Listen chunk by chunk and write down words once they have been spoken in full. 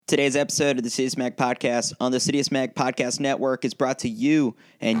Today's episode of the Citius Mag Podcast on the Citius Mag Podcast Network is brought to you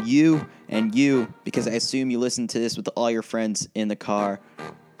and you and you because I assume you listen to this with all your friends in the car.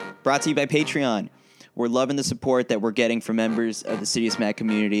 Brought to you by Patreon. We're loving the support that we're getting from members of the Citius Mag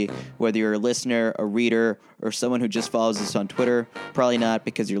community, whether you're a listener, a reader, or someone who just follows us on Twitter. Probably not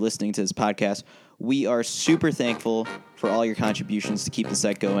because you're listening to this podcast. We are super thankful for all your contributions to keep the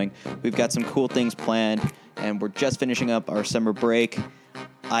site going. We've got some cool things planned, and we're just finishing up our summer break.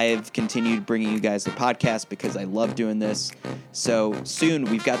 I've continued bringing you guys the podcast because I love doing this. So soon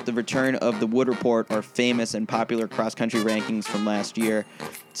we've got the return of the Wood Report, our famous and popular cross-country rankings from last year.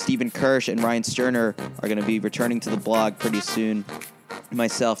 Stephen Kirsch and Ryan Sterner are going to be returning to the blog pretty soon.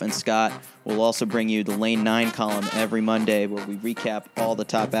 Myself and Scott will also bring you the Lane 9 column every Monday where we recap all the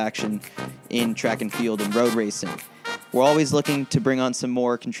top action in track and field and road racing. We're always looking to bring on some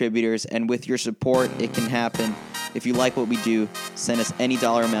more contributors, and with your support, it can happen. If you like what we do, send us any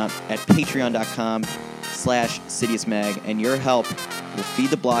dollar amount at patreon.com/CitiusMag, and your help will feed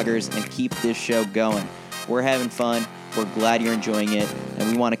the bloggers and keep this show going. We're having fun. We're glad you're enjoying it, and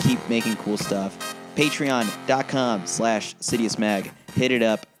we want to keep making cool stuff. Patreon.com/CitiusMag. Hit it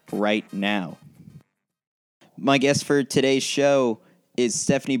up right now. My guest for today's show is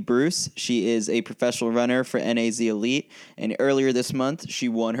Stephanie Bruce. She is a professional runner for NAZ Elite, and earlier this month, she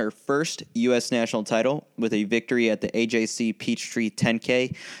won her first U.S. national title with a victory at the AJC Peachtree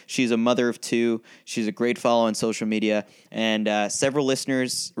 10K. She's a mother of two. She's a great follow on social media, and several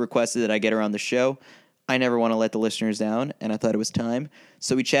listeners requested that I get her on the show. I never want to let the listeners down, and I thought it was time.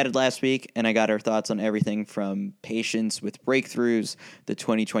 So we chatted last week, and I got her thoughts on everything from patience with breakthroughs, the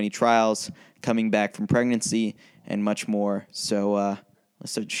 2020 trials, coming back from pregnancy, and much more. So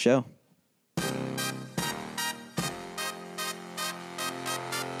let's start the show.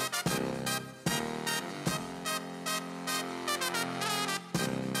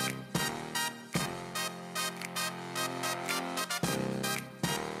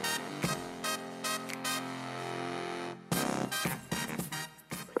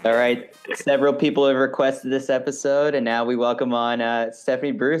 All right, several people have requested this episode, and now we welcome on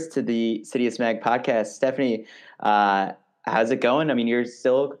Stephanie Bruce to the Citius Mag podcast. Stephanie, how's it going? I mean, you're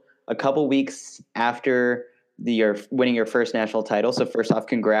still a couple weeks after you're winning your first national title, so first off,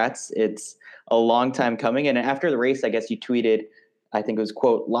 congrats. It's a long time coming, and after the race, I guess you tweeted, I think it was,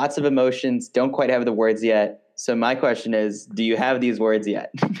 quote, lots of emotions, don't quite have the words yet. So my question is, do you have these words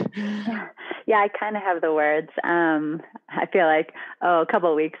yet? Yeah, I kind of have the words. I feel like, a couple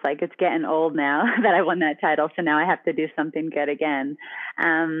of weeks, like it's getting old now that I won that title. So now I have to do something good again.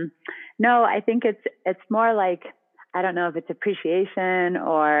 No, I think it's more like, I don't know if it's appreciation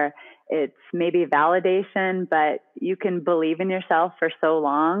or it's maybe validation, but you can believe in yourself for so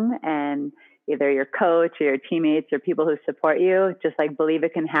long, and either your coach or your teammates or people who support you just like believe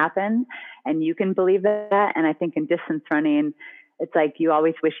it can happen, and you can believe that. And I think in distance running, it's like you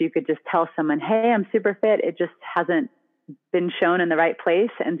always wish you could just tell someone, hey, I'm super fit. It just hasn't been shown in the right place.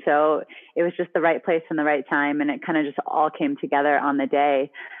 And so it was just the right place and the right time. And it kind of just all came together on the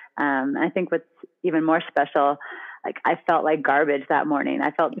day. I think what's even more special, like I felt like garbage that morning. I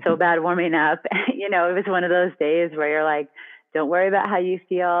felt so bad warming up. It was one of those days where you're like, don't worry about how you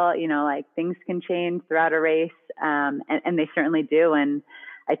feel. Like things can change throughout a race. And they certainly do. And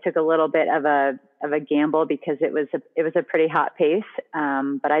I took a little bit of a gamble because it was a pretty hot pace.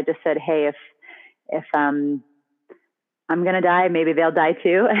 But I just said, hey, if I'm going to die, maybe they'll die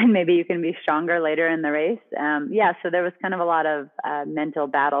too. And maybe you can be stronger later in the race. So there was kind of a lot of mental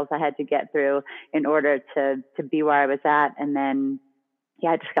battles I had to get through in order to be where I was at. And then,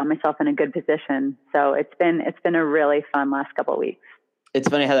 I just got myself in a good position. So it's been a really fun last couple of weeks. It's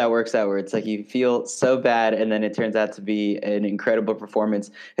funny how that works out, where it's like you feel so bad and then it turns out to be an incredible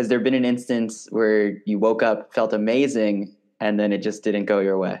performance. Has there been an instance where you woke up, felt amazing, and then it just didn't go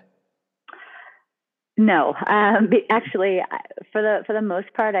your way? No, actually, for the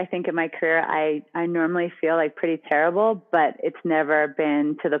most part, I think in my career, I normally feel like pretty terrible, but it's never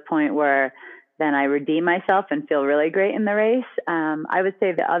been to the point where then I redeem myself and feel really great in the race. I would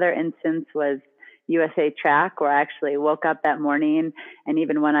say the other instance was USA Track, where I actually woke up that morning, and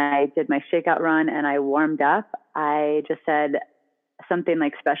even when I did my shakeout run and I warmed up, I just said something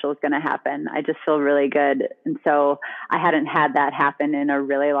like special is going to happen. I just feel really good. And so I hadn't had that happen in a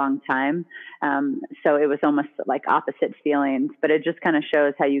really long time. So it was almost like opposite feelings, but it just kind of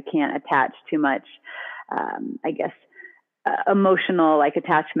shows how you can't attach too much, emotional like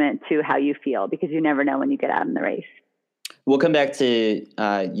attachment to how you feel, because you never know when you get out in the race. We'll come back to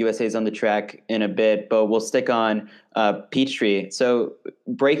USA's on the track in a bit, but we'll stick on Peachtree. So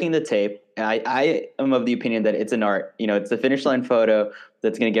breaking the tape, I am of the opinion that it's an art. It's the finish line photo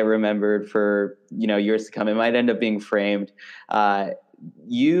that's going to get remembered for, years to come. It might end up being framed.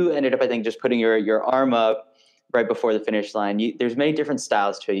 You ended up, I think, just putting your arm up right before the finish line. There's many different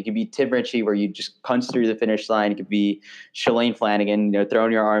styles to it. You could be Tim Ritchie, where you just punch through the finish line. You could be Shalane Flanagan,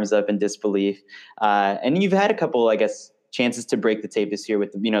 throwing your arms up in disbelief. And you've had a couple, I guess, chances to break the tape this year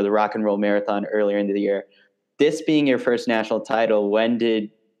with, the Rock and Roll Marathon earlier in the year. This being your first national title, when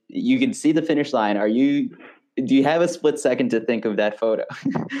did you can see the finish line? Do you have a split second to think of that photo?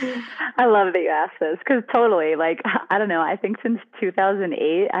 I love that you asked this, because totally, I don't know, I think since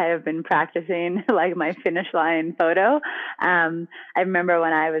 2008, I have been practicing my finish line photo. I remember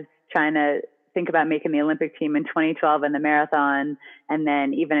when I was trying to think about making the Olympic team in 2012 in the marathon, and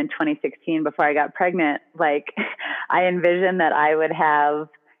then even in 2016 before I got pregnant, I envisioned that I would have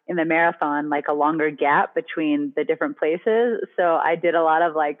in the marathon a longer gap between the different places. So I did a lot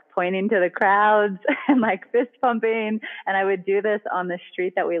of pointing to the crowds and fist pumping, and I would do this on the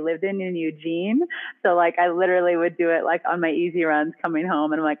street that we lived in Eugene. So I literally would do it on my easy runs coming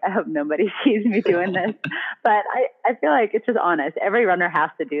home, and I'm I hope nobody sees me doing this. But I feel it's just honest. Every runner has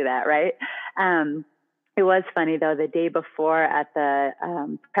to do that, right? It was funny though, the day before at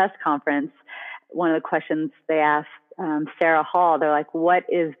the press conference, one of the questions they asked Sarah Hall, they're what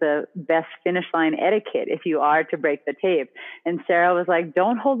is the best finish line etiquette if you are to break the tape? And Sarah was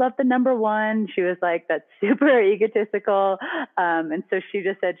don't hold up the number one. She was that's super egotistical. And so she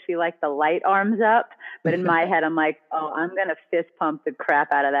just said she liked the light arms up. But in my head, I'm oh, I'm going to fist pump the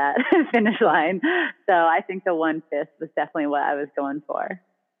crap out of that finish line. So I think the one fist was definitely what I was going for.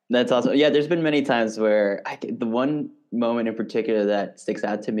 That's awesome. Yeah, there's been many times where the one moment in particular that sticks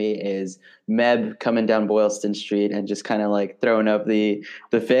out to me is Meb coming down Boylston Street and just kind of throwing up the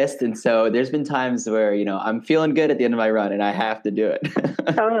fist. And so there's been times where, I'm feeling good at the end of my run and I have to do it.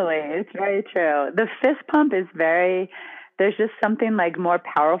 Totally. It's very true. The fist pump is there's just something more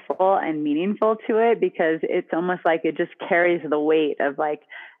powerful and meaningful to it, because it's almost it just carries the weight of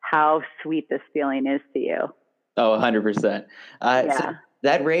how sweet this feeling is to you. Oh, 100%. Yeah. So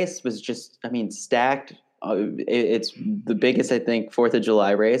that race was just, stacked. It's the biggest, I think, 4th of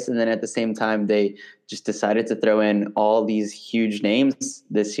July race. And then at the same time, they just decided to throw in all these huge names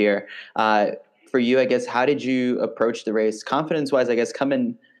this year. For you, I guess, how did you approach the race confidence-wise, I guess,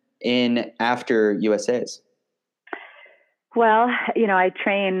 coming in after USA's? Well, I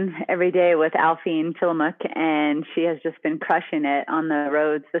train every day with Alfine Tillamook, and she has just been crushing it on the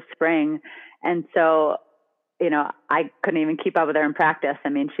roads this spring. And so I couldn't even keep up with her in practice. I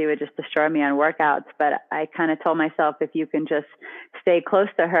mean, she would just destroy me on workouts, but I kind of told myself, if you can just stay close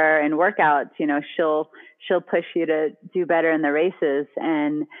to her in workouts, she'll push you to do better in the races.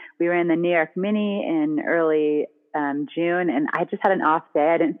 And we ran the New York Mini in early June, and I just had an off day.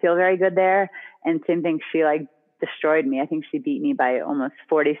 I didn't feel very good there. And same thing, she destroyed me. I think she beat me by almost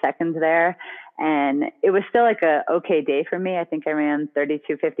 40 seconds there. And it was still a okay day for me. I think I ran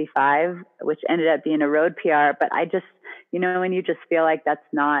 32:55, which ended up being a road PR. But I just, when you just feel that's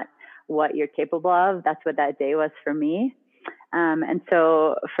not what you're capable of, that's what that day was for me. And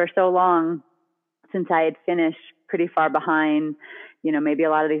so for so long, since I had finished pretty far behind, maybe a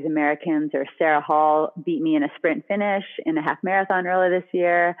lot of these Americans, or Sarah Hall beat me in a sprint finish in a half marathon earlier this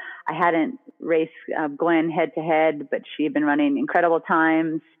year. I hadn't raced Gwen head to head, but she'd been running incredible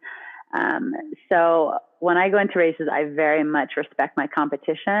times. So when I go into races, I very much respect my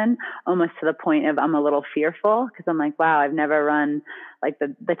competition, almost to the point of I'm a little fearful, because I'm wow, I've never run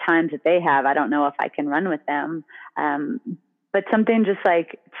the times that they have. I don't know if I can run with them. But something just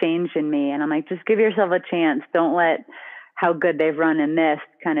changed in me, and I'm just give yourself a chance. Don't let how good they've run in this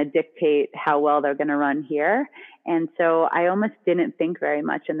kind of dictate how well they're going to run here. And so I almost didn't think very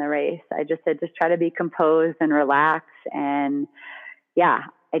much in the race. I just said, just try to be composed and relax. And yeah,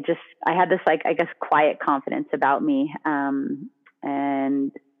 I had this I guess quiet confidence about me.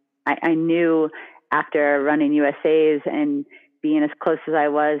 And I knew after running USA's and being as close as I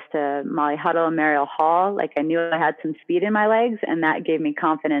was to Molly Huddle and Mariel Hall, I knew I had some speed in my legs, and that gave me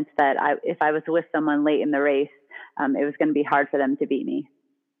confidence that if I was with someone late in the race, it was going to be hard for them to beat me.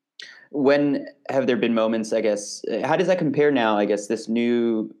 When have there been moments, I guess, how does that compare now? I guess this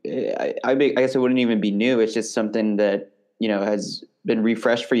new, I guess it wouldn't even be new. It's just something that, has been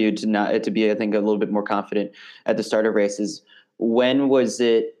refreshed for you to be, I think, a little bit more confident at the start of races. When was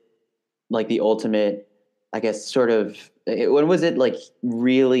it the ultimate, I guess, when was it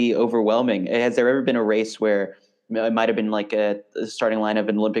really overwhelming? Has there ever been a race where it might have been a starting line of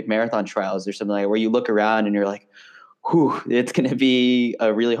an Olympic marathon trials or something where you look around and you're whew, it's going to be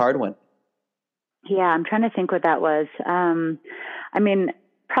a really hard one? Yeah, I'm trying to think what that was. I mean,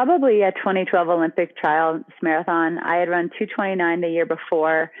 Probably a 2012 Olympic trials marathon. I had run 2:29 the year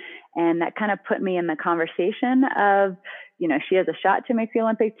before, and that kind of put me in the conversation of, she has a shot to make the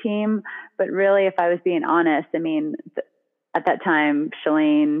Olympic team. But really, if I was being honest, I mean, at that time,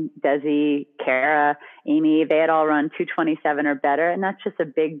 Shalane, Desi, Kara, Amy, they had all run 2:27 or better, and that's just a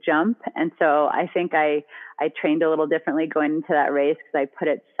big jump. And so I think I trained a little differently going into that race because I put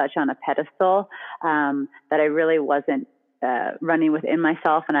it such on a pedestal that I really wasn't running within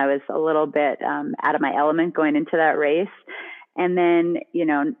myself, and I was a little bit out of my element going into that race. And then,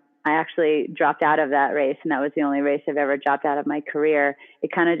 I actually dropped out of that race, and that was the only race I've ever dropped out of my career.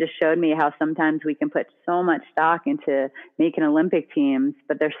 It kind of just showed me how sometimes we can put so much stock into making Olympic teams,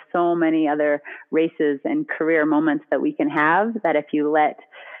 but there's so many other races and career moments that we can have that if you let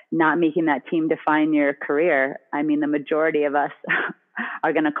not making that team define your career, I mean, the majority of us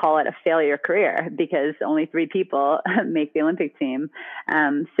are going to call it a failure career because only 3 people make the Olympic team.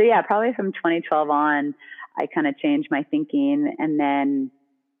 So yeah, probably from 2012 on, I kind of changed my thinking. And then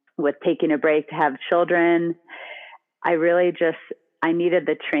with taking a break to have children, I needed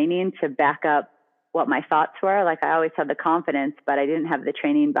the training to back up what my thoughts were. Like I always had the confidence, but I didn't have the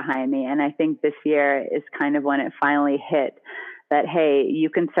training behind me. And I think this year is kind of when it finally hit that, hey, you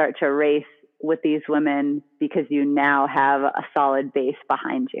can start to race with these women because you now have a solid base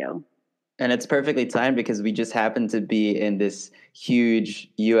behind you. And it's perfectly timed because we just happen to be in this huge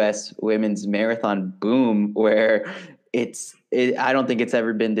U.S. women's marathon boom where I don't think it's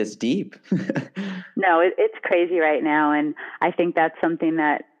ever been this deep. No, it's crazy right now. And I think that's something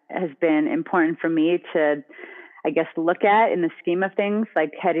that has been important for me to, I guess, look at in the scheme of things,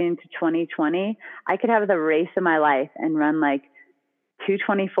 like heading into 2020. I could have the race of my life and run like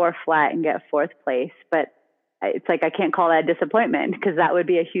 2:24 flat and get 4th place. But it's like, I can't call that a disappointment because that would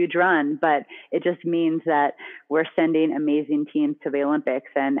be a huge run, but it just means that we're sending amazing teams to the Olympics.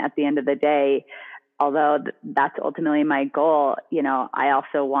 And at the end of the day, although that's ultimately my goal, I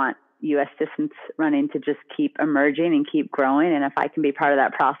also want U.S. distance running to just keep emerging and keep growing. And if I can be part of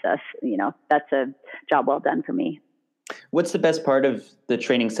that process, that's a job well done for me. What's the best part of the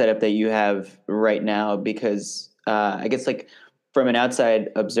training setup that you have right now? Because I guess like from an outside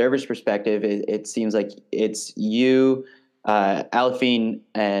observer's perspective, it seems like it's you, Aliphine,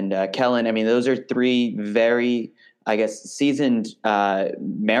 and Kellen. I mean, those are 3 very, I guess, seasoned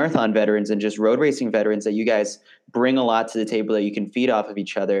marathon veterans and just road racing veterans that you guys bring a lot to the table that you can feed off of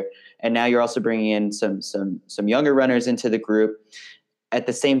each other. And now you're also bringing in some younger runners into the group. At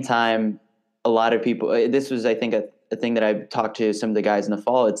the same time, a lot of people, this was, I think, a thing that I talked to some of the guys in the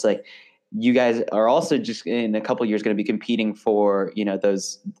fall. It's like, you guys are also just in a couple of years going to be competing for,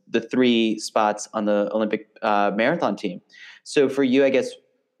 the 3 spots on the Olympic marathon team. So for you, I guess,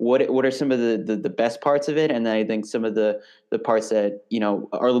 what are some of the best parts of it? And then I think some of the parts that,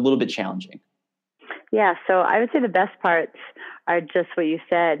 are a little bit challenging. Yeah. So I would say the best parts are just what you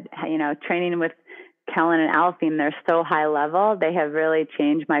said, training with Kellen and Aliphine, they're so high level. They have really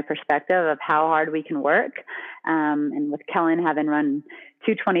changed my perspective of how hard we can work. And with Kellen having run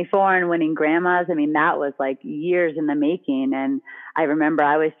 2:24 and winning grandmas, I mean, that was like years in the making. And I remember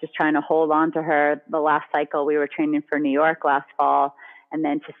I was just trying to hold on to her the last cycle we were training for New York last fall. And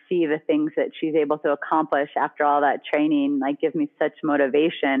then to see the things that she's able to accomplish after all that training, like, gives me such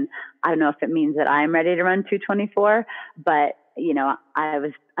motivation. I don't know if it means that I'm ready to run 2:24, but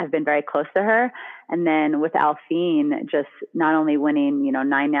I've been very close to her. And then with Aliphine, just not only winning,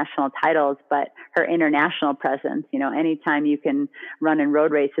 9 national titles, but her international presence. Anytime you can run in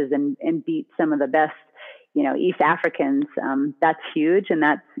road races and beat some of the best, East Africans, that's huge. And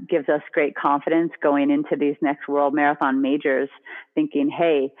that gives us great confidence going into these next World Marathon majors, thinking,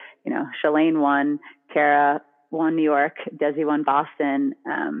 hey, Shalane won, Kara won New York, Desi won Boston,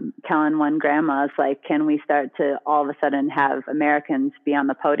 Kellen won grandmas. Like, can we start to all of a sudden have Americans be on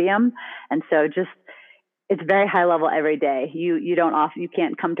the podium? And so it's very high level every day. You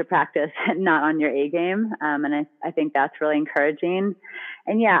can't come to practice not on your A game. And I think that's really encouraging.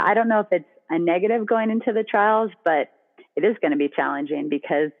 And yeah, I don't know if it's a negative going into the trials, but it is going to be challenging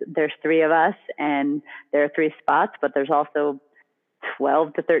because there's 3 of us and there are 3 spots, but there's also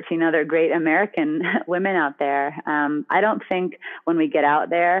 12 to 13 other great American women out there. I don't think when we get out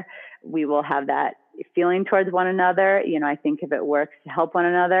there, we will have that feeling towards one another. I think if it works to help one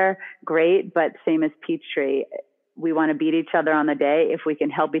another, great. But same as Peachtree, we want to beat each other on the day if we can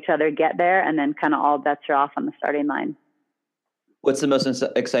help each other get there, and then kind of all bets are off on the starting line. What's the most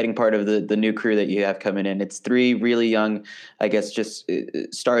exciting part of the new crew that you have coming in? It's 3 really young, I guess, just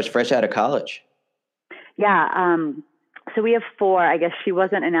stars fresh out of college. Yeah. So we have 4. I guess she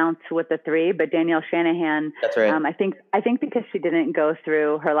wasn't announced with the 3, but Danielle Shanahan. That's right. I think because she didn't go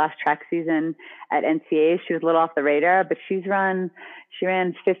through her last track season at NCAA, she was a little off the radar. But she ran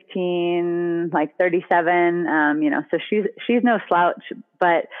 15 like 37. So she's no slouch.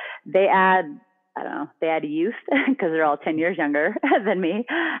 But they add, I don't know, they add youth because they're all 10 years younger than me.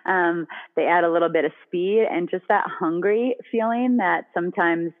 They add a little bit of speed and just that hungry feeling that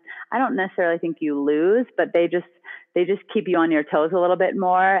sometimes I don't necessarily think you lose, but they just keep you on your toes a little bit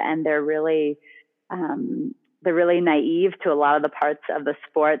more. And they're really naive to a lot of the parts of the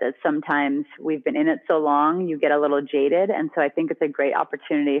sport that sometimes we've been in it so long, you get a little jaded. And so I think it's a great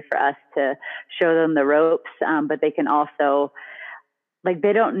opportunity for us to show them the ropes, but they can also, like,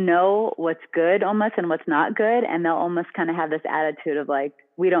 they don't know what's good almost and what's not good. And they'll almost kind of have this attitude of like,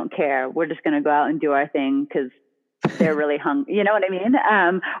 we don't care. We're just going to go out and do our thing because they're really hungry. You know what I mean?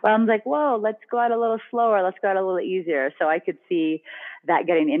 Where I'm like, whoa, let's go out a little slower. Let's go out a little easier. So I could see that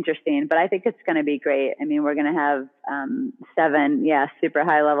getting interesting, but I think it's going to be great. I mean, we're going to have 7, super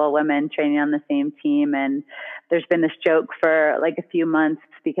high level women training on the same team. And there's been this joke for like a few months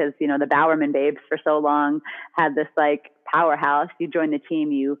because, the Bowerman babes for so long had this like powerhouse. You join the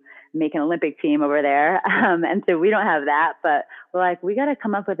team, you make an Olympic team over there. And so we don't have that, but we're like, we got to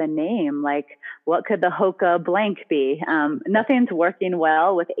come up with a name. Like, what could the Hoka blank be? Nothing's working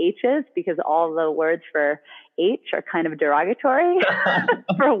well with H's because all the words for H are kind of derogatory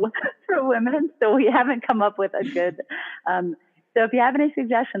for women. So we haven't come up with a good, so if you have any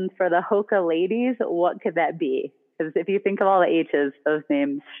suggestions for the Hoka ladies, what could that be? Because if you think of all the H's, those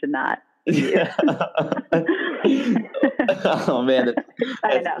names should not. Oh man,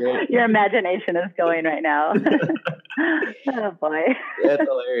 I know great. Your imagination is going right now. Oh boy, that's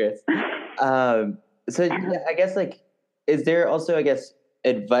hilarious. So I guess is there also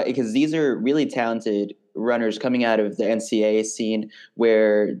advice, because these are really talented runners coming out of the NCAA scene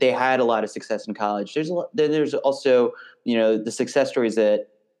where they had a lot of success in college. There's also the success stories that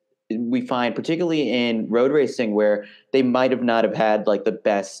we find particularly in road racing where they might have not have had like the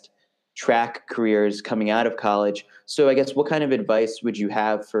best track careers coming out of college. So I guess what kind of advice would you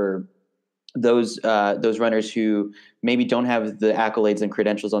have for those runners who maybe don't have the accolades and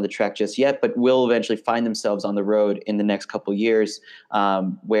credentials on the track just yet, but will eventually find themselves on the road in the next couple of years,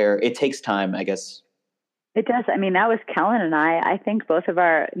 where it takes time, I guess? It does. I mean, that was Kellen and I think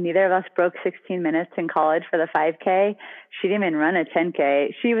neither of us broke 16 minutes in college for the 5K. She didn't even run a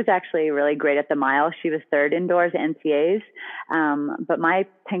 10K. She was actually really great at the mile. She was 3rd indoors NCAAs. But my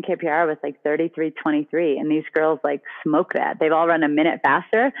 10K PR was like 33:23. And these girls like smoke that. They've all run a minute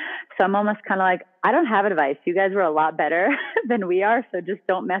faster. So I'm almost kind of like, I don't have advice. You guys were a lot better than we are. So just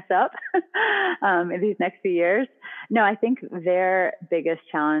don't mess up in these next few years. No, I think their biggest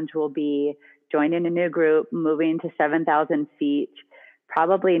challenge will be joining a new group, moving to 7,000 feet,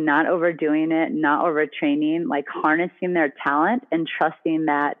 probably not overdoing it, not overtraining, like harnessing their talent and trusting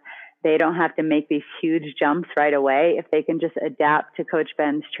that they don't have to make these huge jumps right away. If they can just adapt to Coach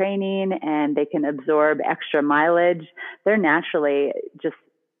Ben's training and they can absorb extra mileage, they're naturally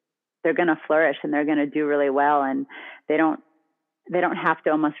they're going to flourish and they're going to do really well. And they don't have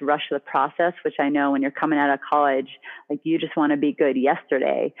to almost rush the process, which I know when you're coming out of college, like you just want to be good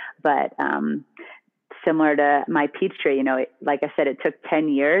yesterday. But similar to my Peachtree, like I said, it took 10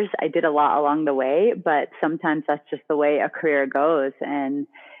 years. I did a lot along the way, but sometimes that's just the way a career goes. And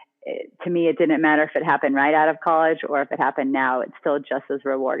to me, it didn't matter if it happened right out of college or if it happened now. It's still just as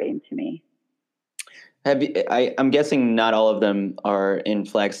rewarding to me. I'm guessing not all of them are in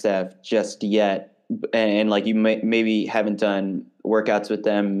Flagstaff just yet. And like you maybe haven't done workouts with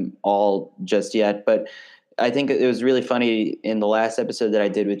them all just yet, but I think it was really funny in the last episode that I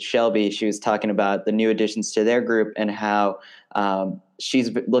did with Shelby. She was talking about the new additions to their group and how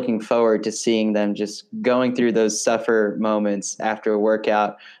she's looking forward to seeing them just going through those suffer moments after a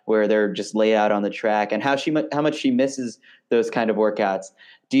workout where they're just laid out on the track, and how much she misses those kind of workouts.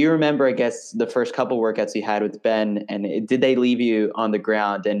 Do you remember, I guess, the first couple workouts you had with Ben, and did they leave you on the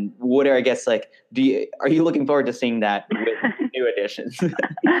ground? And what are, I guess, are you looking forward to seeing that with new additions?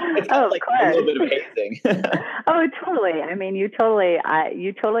 It's of course. A little bit of hazing. Oh, totally. I mean, you totally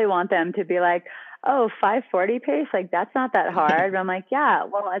want them to be like, oh, 540 pace, like that's not that hard. But I'm like, yeah,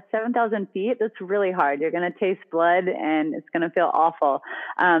 well, at 7,000 feet, that's really hard. You're going to taste blood and it's going to feel awful.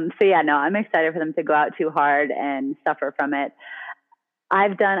 So yeah, no, I'm excited for them to go out too hard and suffer from it. I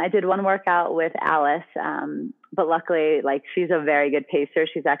did one workout with Alice, but luckily, like, she's a very good pacer.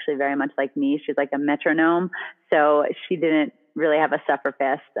 She's actually very much like me. She's like a metronome. So she didn't really have a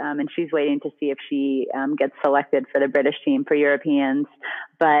sufferfest. And she's waiting to see if she gets selected for the British team for Europeans.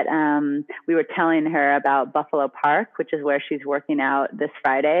 But we were telling her about Buffalo Park, which is where she's working out this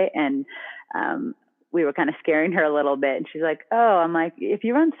Friday. And we were kind of scaring her a little bit. And she's like, oh, I'm like, if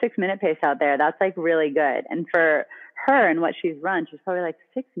you run 6-minute pace out there, that's like really good. And for her and what she's run, she's probably like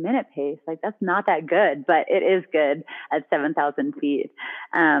 6-minute pace. Like that's not that good, but it is good at 7,000 feet.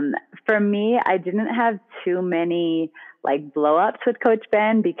 For me, I didn't have too many like blow ups with Coach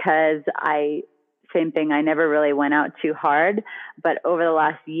Ben because same thing. I never really went out too hard, but over the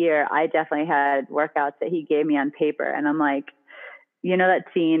last year, I definitely had workouts that he gave me on paper. And I'm like, you know,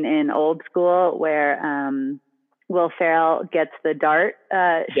 that scene in Old School where, Will Ferrell gets the dart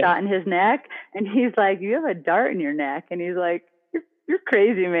shot in his neck, and he's like, "You have a dart in your neck," and he's like, "You're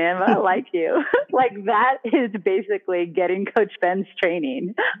crazy, man, but I like you." Like that is basically getting Coach Ben's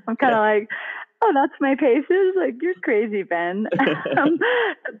training. I'm kind of like, "Oh, that's my paces." Like, you're crazy, Ben.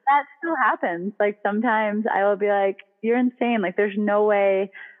 That still happens. Like sometimes I will be like, "You're insane. Like, there's no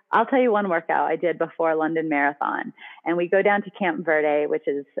way." I'll tell you one workout I did before London Marathon, and we go down to Camp Verde, which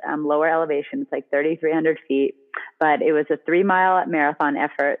is lower elevation. It's like 3,300 feet, but it was a 3-mile marathon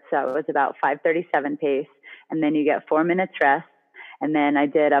effort. So it was about 5:37 pace. And then you get 4 minutes rest. And then I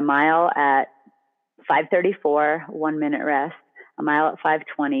did a mile at 5:34, 1 minute rest, a mile at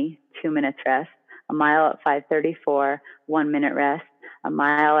 5:20, 2 minutes rest, a mile at 5:34, 1 minute rest, a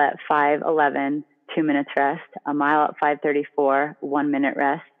mile at 5:11, 2 minutes rest, a mile at 5:34, 1 minute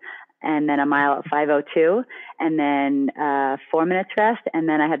rest, and then a mile at 5:02, and then 4 minutes rest. And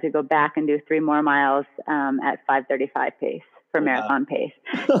then I had to go back and do 3 more miles at 5:35 pace for marathon pace.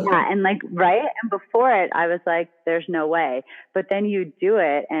 Yeah. And like, right. And before it, I was like, there's no way. But then you do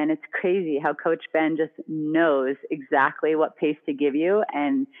it, and it's crazy how Coach Ben just knows exactly what pace to give you.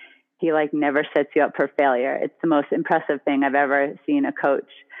 And he like never sets you up for failure. It's the most impressive thing I've ever seen a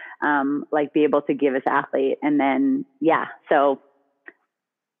coach like be able to give his athlete. And then, yeah, so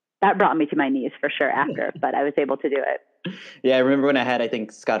that brought me to my knees for sure after, but I was able to do it. Yeah, I remember when I had, I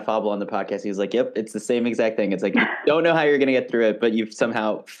think, Scott Fauble on the podcast. He was like, yep, it's the same exact thing. It's like, you don't know how you're going to get through it, but you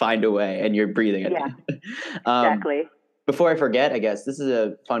somehow find a way and you're breathing it. Yeah, exactly. Before I forget, I guess, this is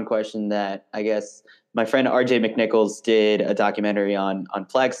a fun question that I guess my friend RJ McNichols did a documentary on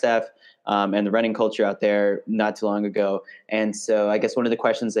Flagstaff and the running culture out there not too long ago. And so I guess one of the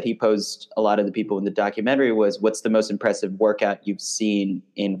questions that he posed a lot of the people in the documentary was, what's the most impressive workout you've seen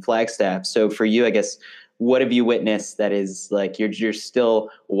in Flagstaff? So for you, I guess, what have you witnessed that is like you're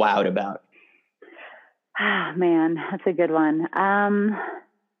still wowed about? Oh, man, that's a good one.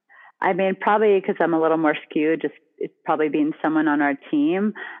 I mean, probably because I'm a little more skewed, just it's probably being someone on our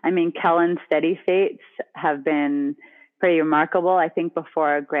team. I mean, Kellen's steady states have been pretty remarkable. I think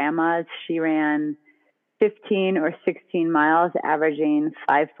before Grandma's, she ran 15 or 16 miles, averaging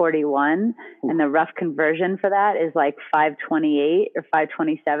 5:41. And the rough conversion for that is like 5:28 or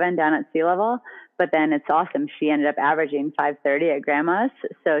 5:27 down at sea level. But then it's awesome. She ended up averaging 5:30 at Grandma's.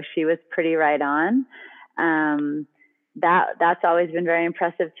 So she was pretty right on. That's always been very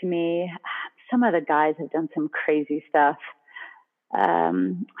impressive to me. Some of the guys have done some crazy stuff. I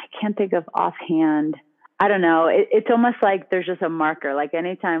can't think of offhand. I don't know. It's almost like there's just a marker. Like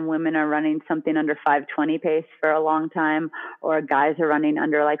anytime women are running something under 5:20 pace for a long time, or guys are running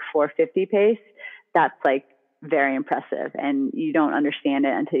under like 4:50 pace, that's like very impressive. And you don't understand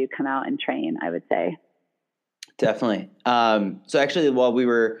it until you come out and train, I would say. Definitely. So actually, while we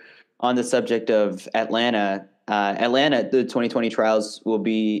were on the subject of Atlanta, the 2020 trials will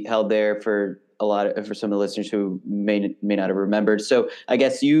be held there for for some of the listeners who may not have remembered. So I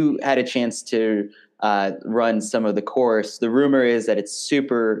guess you had a chance to run some of the course. The rumor is that it's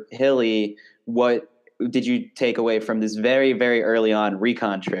super hilly. What did you take away from this very, very early on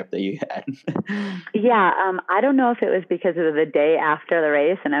recon trip that you had? Yeah, I don't know if it was because of the day after the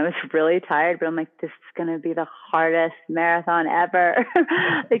race and I was really tired, but I'm like, this is going to be the hardest marathon ever.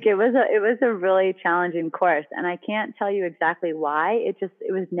 Like it was a really challenging course, and I can't tell you exactly why. It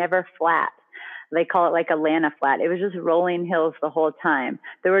was never flat. They call it like Atlanta flat. It was just rolling hills the whole time.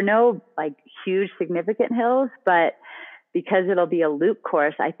 There were no like huge significant hills, but because it'll be a loop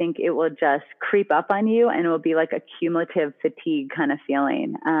course, I think it will just creep up on you and it will be like a cumulative fatigue kind of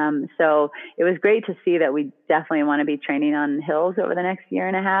feeling. So it was great to see that we definitely want to be training on hills over the next year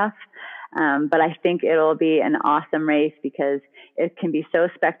and a half. But I think it'll be an awesome race because it can be so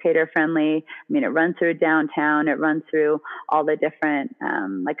spectator friendly. I mean, it runs through downtown. It runs through all the different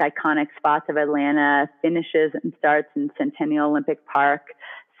like iconic spots of Atlanta, finishes and starts in Centennial Olympic Park.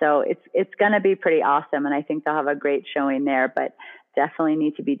 So it's going to be pretty awesome. And I think they'll have a great showing there, but definitely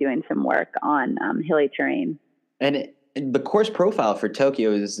need to be doing some work on hilly terrain. And the course profile for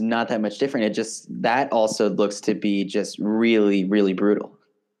Tokyo is not that much different. It just, that also looks to be just really, really brutal.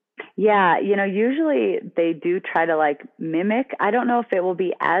 Yeah, usually they do try to like mimic. I don't know if it will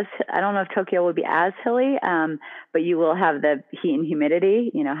be I don't know if Tokyo will be as hilly, but you will have the heat and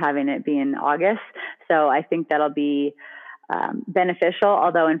humidity, having it be in August. So I think that'll be beneficial.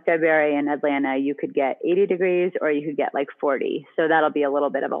 Although in February in Atlanta, you could get 80 degrees or you could get like 40. So that'll be a little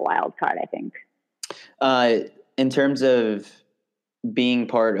bit of a wild card, I think. In terms of being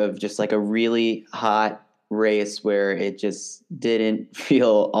part of just like a really hot race where it just didn't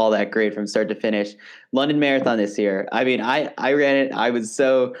feel all that great from start to finish. London Marathon this year. I mean, I ran it. I was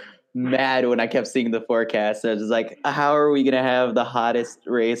so mad when I kept seeing the forecast. I was like, how are we going to have the hottest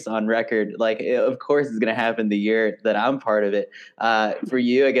race on record? Like, of course it's going to happen the year that I'm part of it. For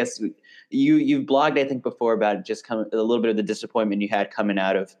you, I guess you've blogged, I think, before about just a little bit of the disappointment you had coming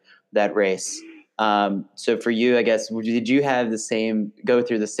out of that race. So for you, I guess, did you have go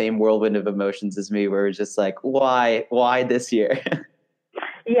through the same whirlwind of emotions as me, where it was just like, why this year?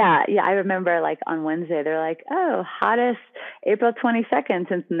 Yeah. I remember like on Wednesday, they're like, oh, hottest April 22nd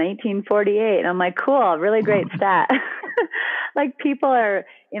since 1948. And I'm like, cool, really great stat. Like people are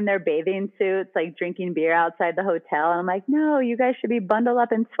in their bathing suits, like drinking beer outside the hotel. And I'm like, no, you guys should be bundled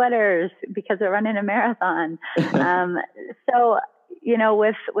up in sweaters because we're running a marathon. So,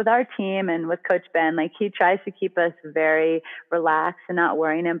 with our team and with Coach Ben, like he tries to keep us very relaxed and not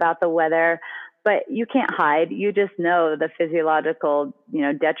worrying about the weather. But you can't hide. You just know the physiological,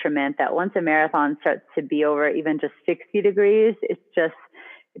 detriment that once a marathon starts to be over even just 60 degrees, it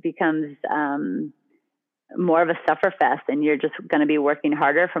becomes more of a suffer fest, and you're just going to be working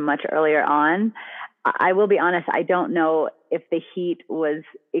harder from much earlier on. I will be honest, I don't know if the heat was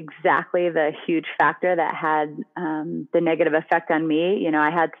exactly the huge factor that had the negative effect on me. I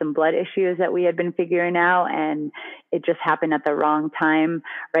had some blood issues that we had been figuring out, and it just happened at the wrong time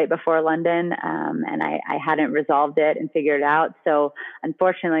right before London. And I hadn't resolved it and figured it out. So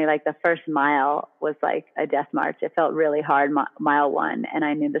unfortunately, like the first mile was like a death march. It felt really hard, mile one. And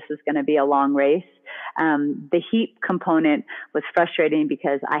I knew this was going to be a long race. The heat component was frustrating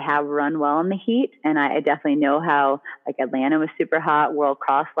because I have run well in the heat, and I definitely know how like Atlanta was super hot, World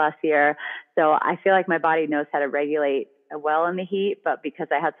Cross last year. So I feel like my body knows how to regulate well in the heat, but because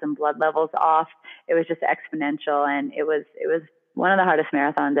I had some blood levels off, it was just exponential. And it was one of the hardest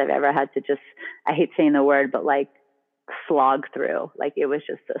marathons I've ever had to just, I hate saying the word, but like slog through. Like it was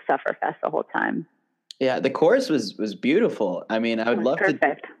just a suffer fest the whole time. Yeah, the course was beautiful. I mean, I would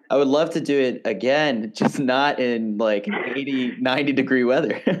love to do it again, just not in like 80, 90 degree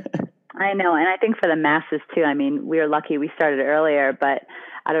weather. I know. And I think for the masses too, I mean, we were lucky we started earlier, but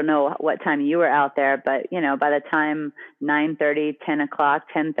I don't know what time you were out there, but by the time 9:30, 10 o'clock,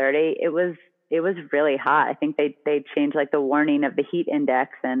 10:30, it was really hot. I think they changed like the warning of the heat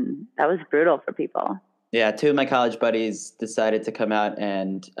index, and that was brutal for people. Yeah, two of my college buddies decided to come out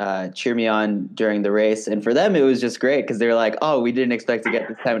and cheer me on during the race. And for them, it was just great because they were like, oh, we didn't expect to get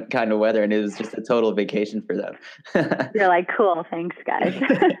this kind of weather. And it was just a total vacation for them. You're like, cool, thanks, guys.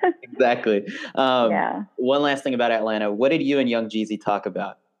 Exactly. Yeah. One last thing about Atlanta. What did you and Young Jeezy talk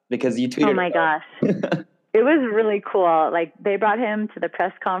about? Because you tweeted. Oh, my gosh. It was really cool. Like they brought him to the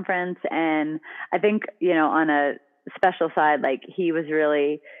press conference. And I think, on a special side, like he was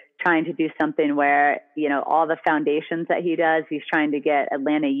really trying to do something where, all the foundations that he does, he's trying to get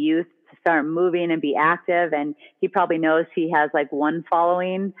Atlanta youth to start moving and be active. And he probably knows he has like one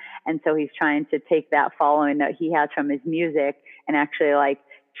following. And so he's trying to take that following that he has from his music and actually like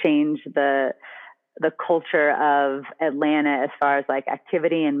change the culture of Atlanta as far as like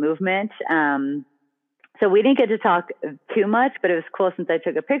activity and movement. So we didn't get to talk too much, but it was cool since I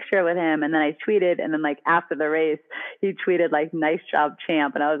took a picture with him and then I tweeted, and then like after the race, he tweeted like, nice job,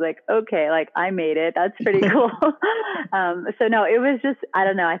 champ. And I was like, okay, like I made it. That's pretty cool. So no, it was just, I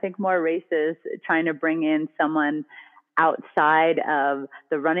don't know. I think more races trying to bring in someone outside of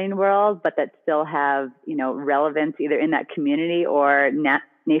the running world, but that still have, relevance either in that community or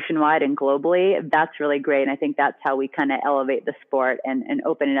nationwide and globally. That's really great. And I think that's how we kind of elevate the sport and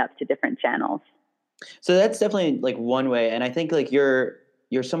open it up to different channels. So that's definitely like one way. And I think like you're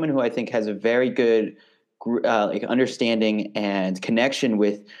someone who I think has a very good like understanding and connection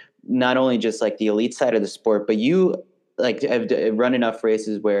with not only just like the elite side of the sport, but you like have run enough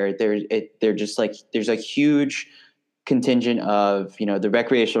races where they're just like, there's a huge contingent of, the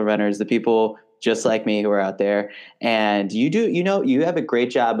recreational runners, the people just like me who are out there. And you have a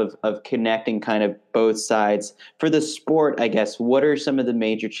great job of connecting kind of both sides. For the sport, I guess, what are some of the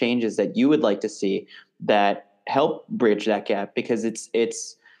major changes that you would like to see that help bridge that gap? Because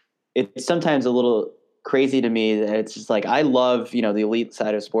it's sometimes a little crazy to me that it's just like, I love, the elite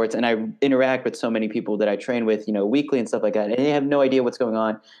side of sports, and I interact with so many people that I train with, weekly and stuff like that. And they have no idea what's going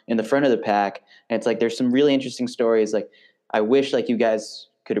on in the front of the pack. And it's like, there's some really interesting stories. Like, I wish like you guys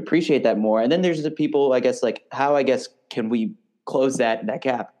could appreciate that more. And then there's the people, I guess, like how, I guess, can we close that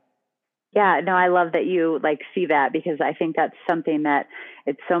gap? Yeah, no, I love that you like see that, because I think that's something that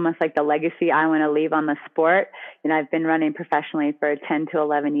it's so much like the legacy I want to leave on the sport. I've been running professionally for 10 to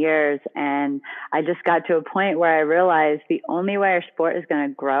 11 years, and I just got to a point where I realized the only way our sport is going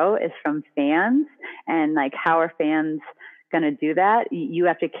to grow is from fans. And like, how are fans going to do that? You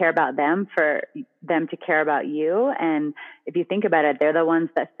have to care about them for them to care about you. And if you think about it, they're the ones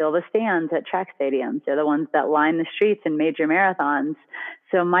that fill the stands at track stadiums. They're the ones that line the streets in major marathons.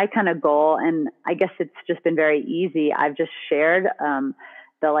 So my kind of goal, and I guess it's just been very easy, I've just shared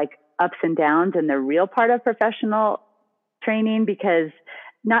the like ups and downs and the real part of professional training, because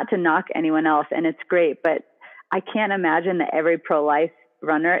not to knock anyone else, and it's great, but I can't imagine that every pro-life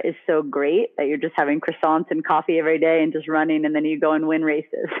runner is so great that you're just having croissants and coffee every day and just running, and then you go and win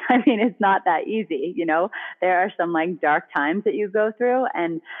races. I mean, it's not that easy. There are some like dark times that you go through.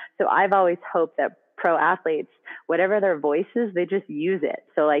 And so I've always hoped that pro athletes, whatever their voice is, they just use it.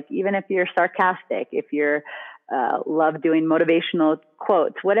 So like, even if you're sarcastic, if you're love doing motivational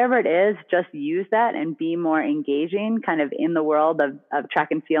quotes, whatever it is, just use that and be more engaging kind of in the world of track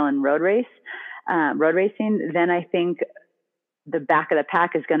and field and road racing. Then I think the back of the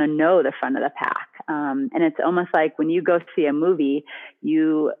pack is going to know the front of the pack. And it's almost like when you go see a movie,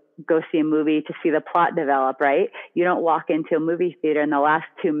 you go see a movie to see the plot develop, right? You don't walk into a movie theater in the last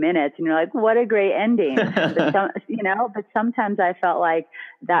 2 minutes and you're like, what a great ending. But sometimes I felt like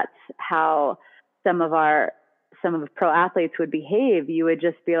that's how some of the pro athletes would behave. You would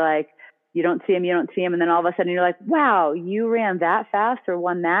just be like, you don't see him. And then all of a sudden you're like, wow, you ran that fast or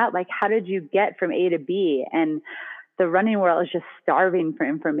won that. Like, how did you get from A to B? And the running world is just starving for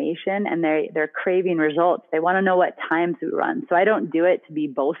information, and they're craving results. They want to know what times we run. So I don't do it to be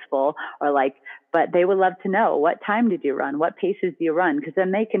boastful but they would love to know, what time did you run? What paces do you run? Because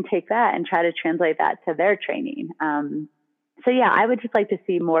then they can take that and try to translate that to their training. So yeah, I would just like to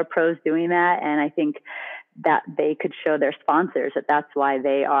see more pros doing that. And I think that they could show their sponsors that that's why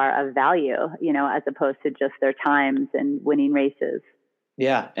they are of value, as opposed to just their times and winning races.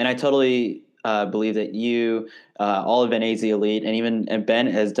 Yeah. And I totally believe that you, all of NAZ Elite, and Ben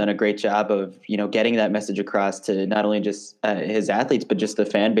has done a great job of, getting that message across to not only just his athletes, but just the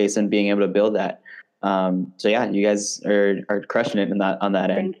fan base, and being able to build that. So yeah, you guys are crushing it on that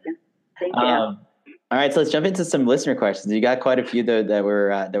end. Thank you. All right, so let's jump into some listener questions. You got quite a few though that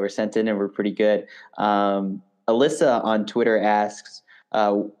were sent in and were pretty good. Alyssa on Twitter asks,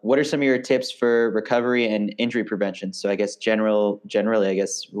 what are some of your tips for recovery and injury prevention? So I guess generally, I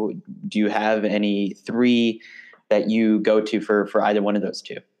guess, do you have any 3 that you go to for either one of those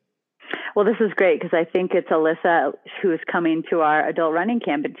 2? Well, this is great, because I think it's Alyssa who is coming to our adult running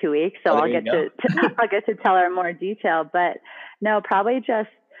camp in 2 weeks. So I'll get to tell her in more detail. But no, probably just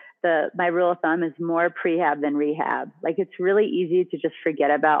my rule of thumb is more prehab than rehab. Like, it's really easy to just forget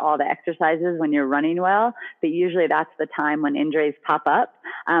about all the exercises when you're running well, but usually that's the time when injuries pop up.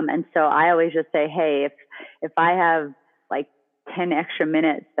 And so I always just say, hey, if I have like 10 extra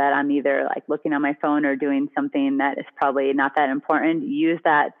minutes that I'm either like looking on my phone or doing something that is probably not that important, use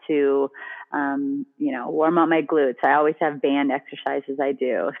that to, warm up my glutes. I always have band exercises I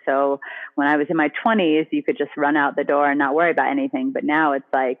do. So when I was in my 20s, you could just run out the door and not worry about anything. But now it's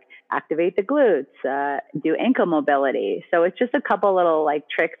like, activate the glutes, do ankle mobility. So it's just a couple little like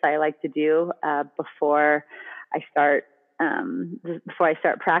tricks I like to do before I start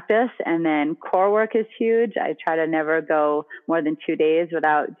practice. And then core work is huge. I try to never go more than 2 days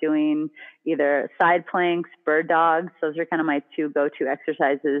without doing either side planks, bird dogs. Those are kind of my 2 go-to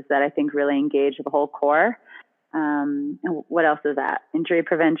exercises that I think really engage the whole core. And what else is that? Injury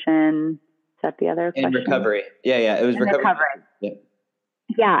prevention. Is that the other question? And recovery. Yeah. It was recovery. Yeah.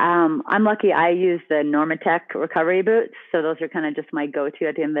 Yeah, I'm lucky. I use the Normatec recovery boots. So those are kind of just my go-to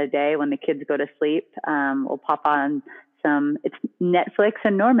at the end of the day when the kids go to sleep. We'll pop on it's Netflix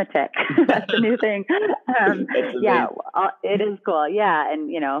and Normatec. That's the new thing. Yeah, it is cool. Yeah. And,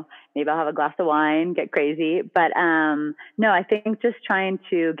 maybe I'll have a glass of wine, get crazy. But no, I think just trying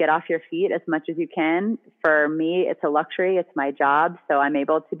to get off your feet as much as you can. For me, it's a luxury. It's my job. So I'm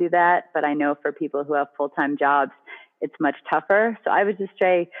able to do that. But I know for people who have full-time jobs, it's much tougher. So I would just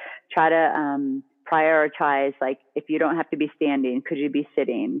say, try to prioritize, like, if you don't have to be standing, could you be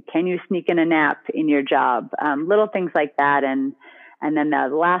sitting? Can you sneak in a nap in your job? Little things like that. And then the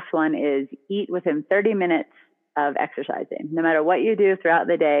last one is eat within 30 minutes of exercising. No matter what you do throughout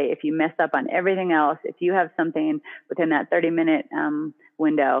the day, if you mess up on everything else, if you have something within that 30-minute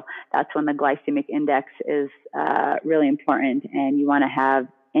window, that's when the glycemic index is really important, and you want to have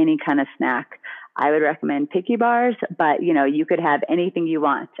any kind of snack. I would recommend picky bars, but you could have anything you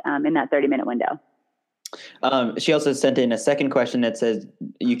want in that 30-minute window. She also sent in a second question that says,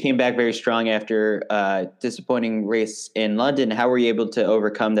 you came back very strong after a disappointing race in London. How were you able to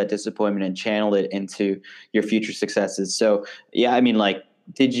overcome that disappointment and channel it into your future successes? So, yeah, I mean, like,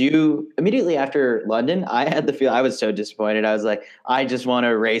 did you immediately after London? I had the feel I was so disappointed. I was like, I just want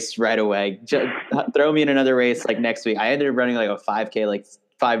to race right away. Just throw me in another race like next week. I ended up running like a 5K like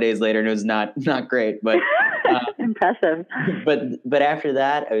 5 days later, and it was not great, but impressive. But after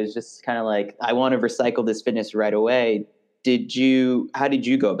that, I was just kind of like, I want to recycle this fitness right away. How did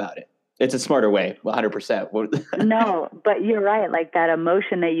you go about it? It's a smarter way, 100%. No, but you're right. Like that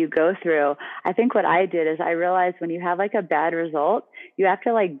emotion that you go through. I think what I did is I realized when you have like a bad result, you have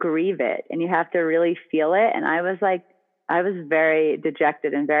to like grieve it and you have to really feel it. And I was very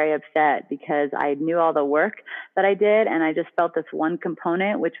dejected and very upset because I knew all the work that I did. And I just felt this one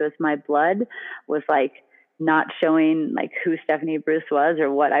component, which was my blood, was like not showing like who Stephanie Bruce was or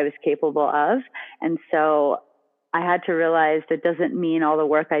what I was capable of. And so I had to realize that doesn't mean all the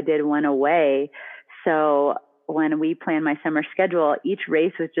work I did went away. So when we planned my summer schedule, each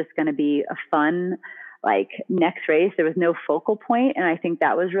race was just going to be a fun, like next race. There was no focal point. And I think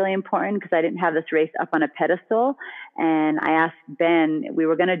that was really important because I didn't have this race up on a pedestal. And I asked Ben, we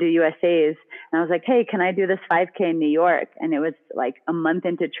were going to do USAs. And I was like, hey, can I do this 5K in New York? And it was like a month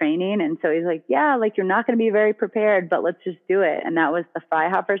into training. And so he's like, yeah, like you're not going to be very prepared, but let's just do it. And that was the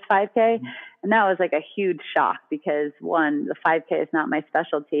Freihoppers 5K. Mm-hmm. And that was like a huge shock because one, the 5K is not my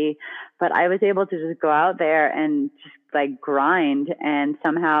specialty, but I was able to just go out there and just like grind. And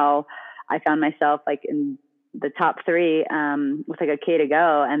somehow I found myself like in the top 3 with like a K to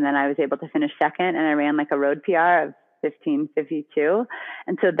go. And then I was able to finish second and I ran like a road PR of 15:52.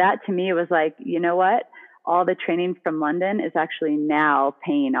 And so that to me was like, you know what? All the training from London is actually now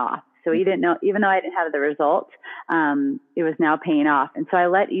paying off. So even though I didn't have the results, it was now paying off. And so I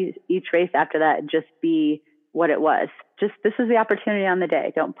let each race after that just be what it was. Just, this is the opportunity on the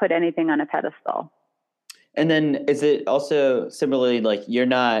day. Don't put anything on a pedestal. And then is it also similarly like you're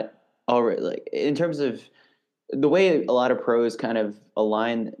not already like in terms of the way a lot of pros kind of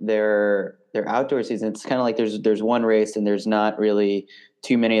align their outdoor season, it's kind of like there's one race and there's not really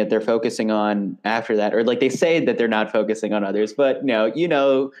too many that they're focusing on after that, or like they say that they're not focusing on others, but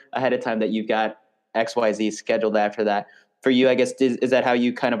no, ahead of time that you've got XYZ scheduled after that. For you, I guess, is that how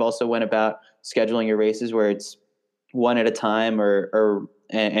you kind of also went about scheduling your races, where it's one at a time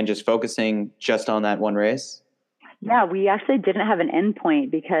and just focusing just on that one race? Yeah, we actually didn't have an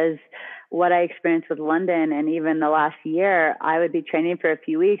endpoint because what I experienced with London and even the last year, I would be training for a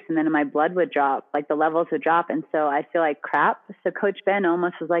few weeks and then my blood would drop, like the levels would drop. And so I feel like crap. So Coach Ben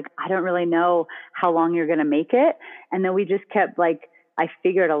almost was like, I don't really know how long you're going to make it. And then we just kept like, I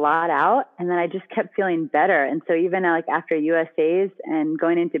figured a lot out and then I just kept feeling better. And so even like after USAs and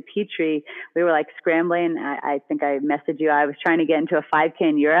going into Petrie, we were like scrambling. I think I messaged you. I was trying to get into a 5K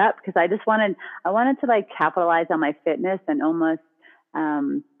in Europe because I wanted to like capitalize on my fitness and almost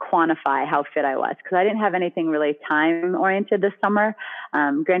quantify how fit I was because I didn't have anything really time oriented this summer.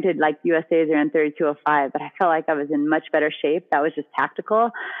 Granted, like USAs are in 32:05, but I felt like I was in much better shape. That was just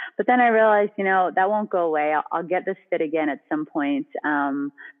tactical. But then I realized, that won't go away. I'll get this fit again at some point. But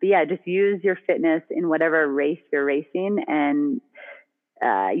yeah, just use your fitness in whatever race you're racing, and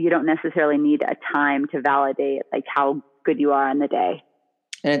you don't necessarily need a time to validate like how good you are on the day.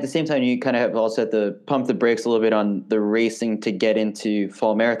 And at the same time, you kind of have also to pump the brakes a little bit on the racing to get into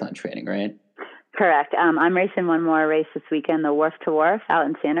fall marathon training, right? Correct. I'm racing one more race this weekend, the Wharf to Wharf out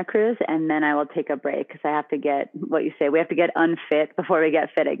in Santa Cruz, and then I will take a break because I have to get what you say. We have to get unfit before we get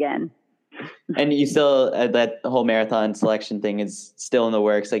fit again. And you still, that whole marathon selection thing is still in the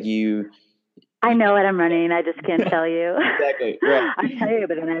works. Like I know what I'm running. I just can't tell you. Exactly. Right. I'll tell you,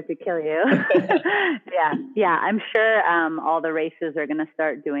 but then I have to kill you. Yeah. I'm sure all the races are going to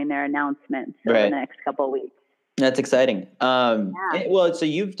start doing their announcements over the next couple of weeks. That's exciting. Well, so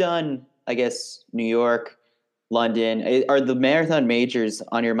you've done, I guess, New York, London. Are the marathon majors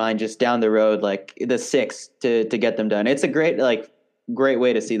on your mind just down the road, like the 6 to get them done? It's a great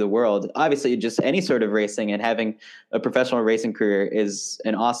way to see the world. Obviously, just any sort of racing and having a professional racing career is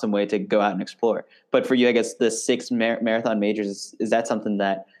an awesome way to go out and explore. But for you, I guess the 6 marathon majors, is that something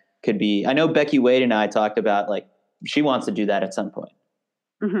that could be? I know Becky Wade and I talked about like she wants to do that at some point.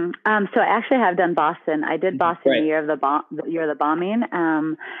 Mm-hmm. So I actually have done Boston. I did Boston the year of the bombing.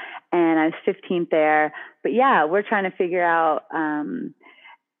 and I was 15th there. But yeah, we're trying to figure out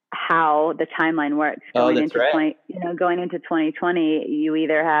how the timeline works going into 2020. You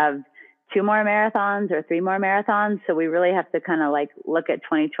either have 2 more marathons or 3 more marathons. So we really have to kind of like look at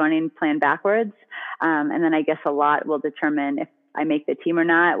 2020 and plan backwards. And then I guess a lot will determine if I make the team or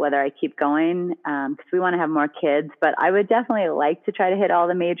not, whether I keep going, because we want to have more kids. But I would definitely like to try to hit all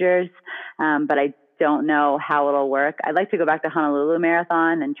the majors, but I don't know how it'll work. I'd like to go back to Honolulu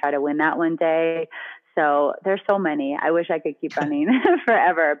Marathon and try to win that one day. So there's so many. I wish I could keep running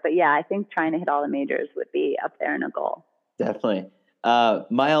forever. But yeah, I think trying to hit all the majors would be up there in a goal. Definitely.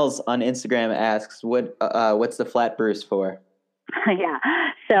 Miles on Instagram asks, what's the flat Bruce for? Yeah.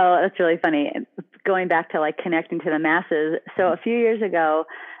 So that's really funny. Going back to like connecting to the masses. So a few years ago,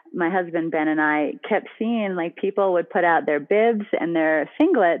 my husband, Ben, and I kept seeing like people would put out their bibs and their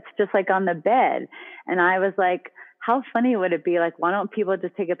singlets just like on the bed. And I was like, how funny would it be? Like, why don't people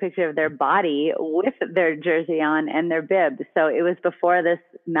just take a picture of their body with their jersey on and their bib? So it was before this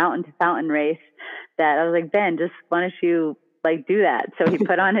mountain to fountain race that I was like, Ben, just why don't you like do that? So he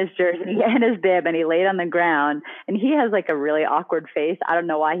put on his jersey and his bib and he laid on the ground, and he has like a really awkward face. I don't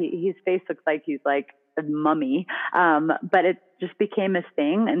know why his face looks like he's like a mummy. But it just became his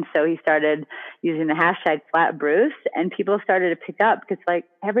thing. And so he started using the hashtag Flat Bruce, and people started to pick up because like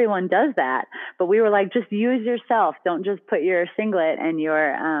everyone does that. But we were like, just use yourself. Don't just put your singlet and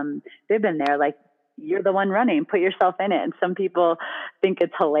your bib in there. Like, you're the one running, put yourself in it. And some people think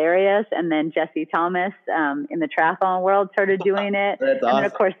it's hilarious. And then Jesse Thomas in the triathlon world started doing it. That's awesome. And then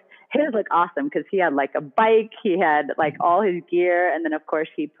of course his looked awesome because he had like a bike, he had like all his gear. And then of course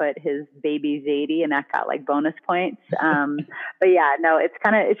he put his baby Zadie, and that got like bonus points. But yeah, no,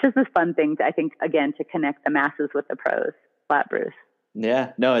 it's just this fun thing to, I think, again, to connect the masses with the pros. Flat Bruce.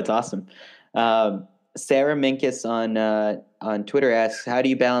 Yeah, no, it's awesome. Sarah Minkus on Twitter asks, how do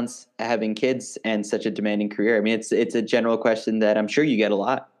you balance having kids and such a demanding career? I mean, it's a general question that I'm sure you get a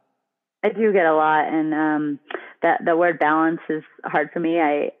lot. I do get a lot, and that the word balance is hard for me.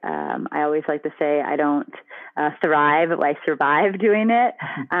 I always like to say I don't thrive, I survive doing it.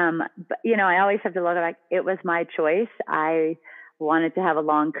 But you know, I always have to look at like it was my choice. I wanted to have a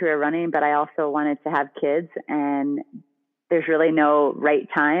long career running, but I also wanted to have kids, and there's really no right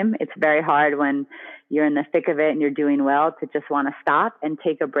time. It's very hard when you're in the thick of it and you're doing well to just want to stop and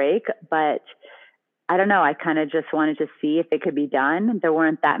take a break. But I don't know. I kind of just wanted to see if it could be done. There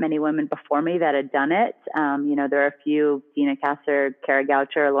weren't that many women before me that had done it. You know, there are a few, Dina Kasser, Kara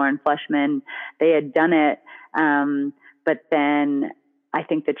Goucher, Lauren Fleshman, they had done it. But then I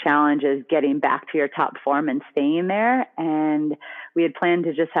think the challenge is getting back to your top form and staying there. And we had planned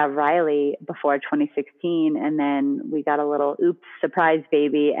to just have Riley before 2016. And then we got a little surprise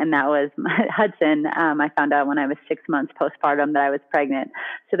baby. And that was Hudson. I found out when I was 6 months postpartum that I was pregnant.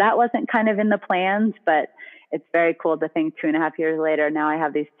 So that wasn't kind of in the plans, but it's very cool to think 2.5 years later, now I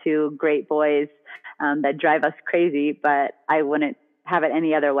have these 2 great boys that drive us crazy, but I wouldn't have it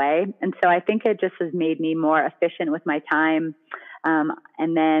any other way. And so I think it just has made me more efficient with my time.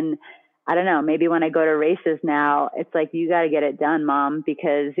 And then, I don't know, maybe when I go to races now, it's like, you got to get it done, Mom,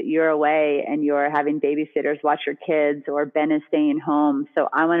 because you're away and you're having babysitters watch your kids, or Ben is staying home. So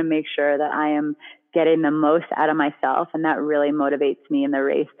I want to make sure that I am getting the most out of myself. And that really motivates me in the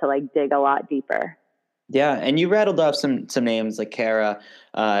race to like dig a lot deeper. Yeah. And you rattled off some names like Kara,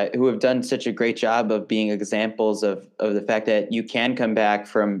 who have done such a great job of being examples of the fact that you can come back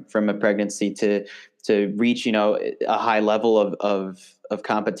from a pregnancy to reach, you know, a high level of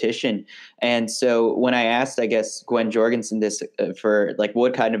competition. And so when I asked, I guess, Gwen Jorgensen this for like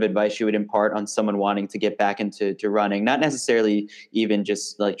what kind of advice she would impart on someone wanting to get back into running, not necessarily even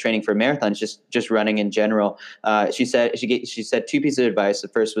just like training for marathons, just running in general. She said 2 pieces of advice. The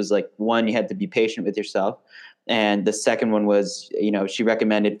first was like, one, you had to be patient with yourself. And the second one was, you know, she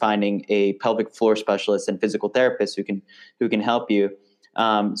recommended finding a pelvic floor specialist and physical therapist who can help you.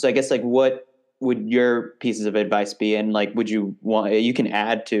 So I guess like what would your pieces of advice be? And like, you can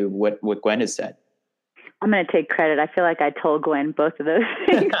add to what Gwen has said. I'm going to take credit. I feel like I told Gwen both of those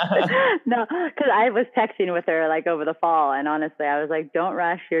things. No, because I was texting with her like over the fall. And honestly, I was like, don't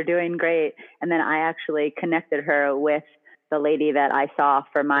rush. You're doing great. And then I actually connected her with the lady that I saw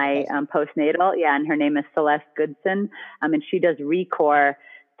for my postnatal. Yeah. And her name is Celeste Goodson. And she does ReCore.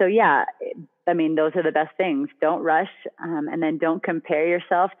 So yeah, I mean, those are the best things. Don't rush. And then don't compare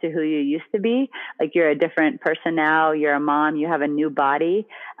yourself to who you used to be. Like, you're a different person now. You're a mom. You have a new body.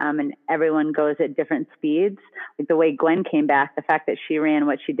 And everyone goes at different speeds. Like the way Gwen came back, the fact that she ran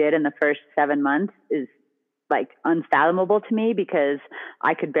what she did in the first 7 months is like unfathomable to me because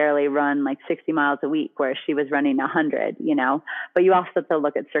I could barely run like 60 miles a week, where she was running 100, you know. But you also have to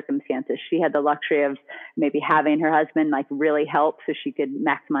look at circumstances. She had the luxury of maybe having her husband like really help so she could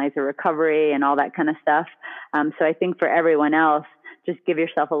maximize her recovery and all that kind of stuff. So I think for everyone else, just give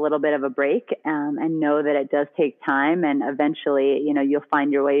yourself a little bit of a break, and know that it does take time, and eventually, you know, you'll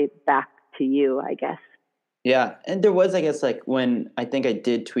find your way back to you, I guess. Yeah. And there was, I guess, like when I think I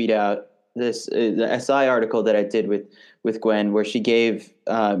did tweet out this, the SI article that I did with Gwen, where she gave,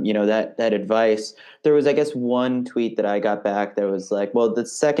 that advice. There was, I guess, one tweet that I got back that was like, well, the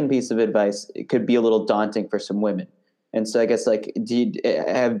second piece of advice, it could be a little daunting for some women. And so I guess, like,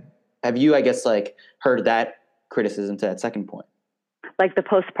 have you, I guess, like, heard that criticism to that second point? Like the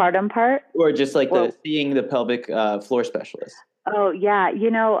postpartum part? Or just like seeing the pelvic floor specialist? Oh, yeah. You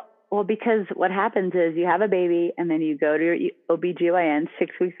know, well, because what happens is you have a baby and then you go to your OBGYN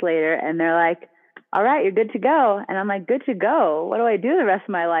 6 weeks later and they're like, all right, you're good to go. And I'm like, good to go? What do I do the rest of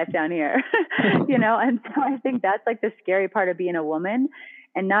my life down here? You know? And so I think that's like the scary part of being a woman.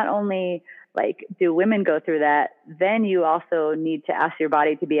 And not only like do women go through that, then you also need to ask your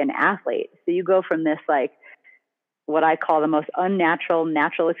body to be an athlete. So you go from this like what I call the most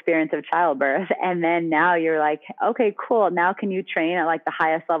natural experience of childbirth. And then now you're like, okay, cool. Now can you train at like the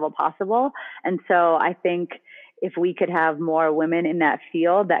highest level possible? And so I think if we could have more women in that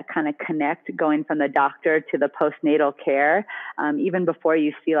field that kind of connect going from the doctor to the postnatal care, even before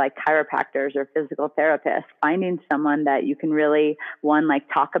you see like chiropractors or physical therapists, finding someone that you can really, one, like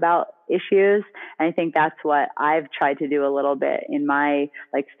talk about issues. And I think that's what I've tried to do a little bit in my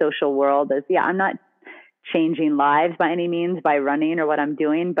like social world is, I'm not changing lives by any means by running or what I'm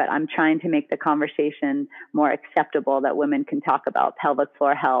doing, but I'm trying to make the conversation more acceptable that women can talk about pelvic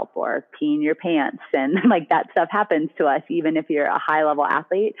floor health or peeing your pants. And like that stuff happens to us, even if you're a high level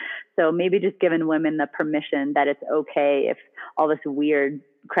athlete. So maybe just giving women the permission that it's okay if all this weird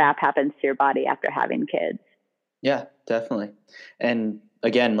crap happens to your body after having kids. Yeah, definitely. And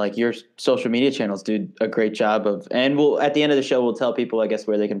again, like your social media channels do a great job of, and we'll, at the end of the show, we'll tell people, I guess,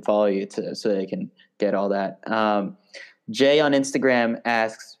 where they can follow you so they can get all that. Jay on Instagram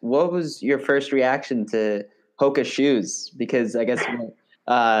asks, what was your first reaction to Hoka shoes? Because I guess,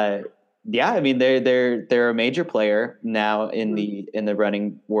 I mean, they're a major player now in the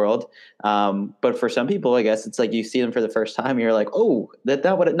running world. But for some people, I guess it's like you see them for the first time, and you're like, oh,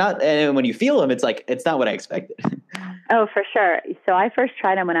 and when you feel them, it's like, it's not what I expected. Oh, for sure. So I first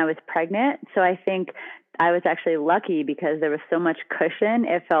tried them when I was pregnant. So I think I was actually lucky because there was so much cushion.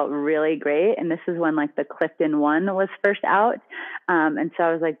 It felt really great. And this is when like the Clifton 1 was first out. And so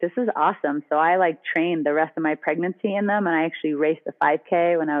I was like, this is awesome. So I like trained the rest of my pregnancy in them. And I actually raced a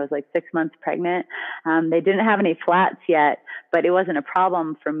 5K when I was like 6 months pregnant. They didn't have any flats yet, but it wasn't a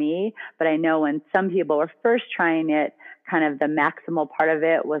problem for me. But I know when some people were first trying it, kind of the maximal part of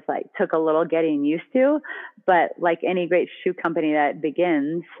it was like, took a little getting used to, but like any great shoe company that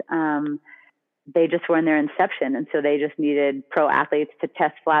begins, they just were in their inception. And so they just needed pro athletes to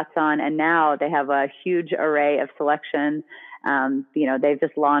test flats on. And now they have a huge array of selection. They've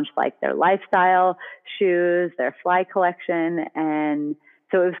just launched like their lifestyle shoes, their fly collection. And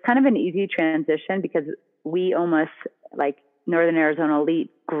so it was kind of an easy transition because we almost like Northern Arizona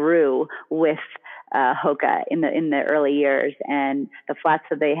Elite grew with Hoka in the early years, and the flats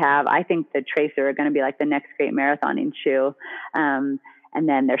that they have, I think the Tracer are going to be like the next great marathoning shoe. And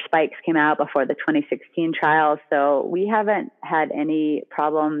then their spikes came out before the 2016 trials. So we haven't had any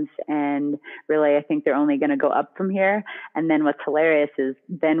problems. And really, I think they're only going to go up from here. And then what's hilarious is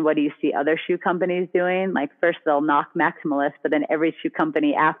then what do you see other shoe companies doing? Like first they'll knock Maximalist, but then every shoe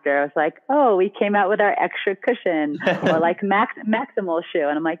company after I was like, oh, we came out with our extra cushion or like Maximal shoe.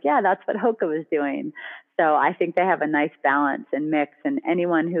 And I'm like, yeah, that's what Hoka was doing. So I think they have a nice balance and mix. And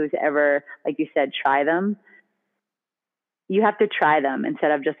anyone who's ever, like you said, try them, you have to try them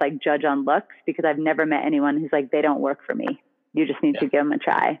instead of just like judge on looks, because I've never met anyone who's like, they don't work for me. You just need to give them a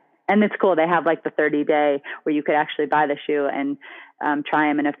try. And it's cool. They have like the 30-day where you could actually buy the shoe and try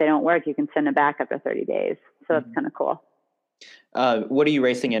them. And if they don't work, you can send them back after 30 days. So it's kind of cool. What are you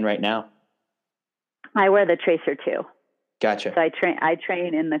racing in right now? I wear the Tracer 2. Gotcha. So I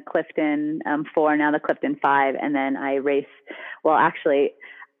train in the Clifton 4, now the Clifton 5. And then I race, well, actually,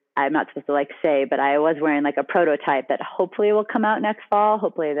 I'm not supposed to like say, but I was wearing like a prototype that hopefully will come out next fall.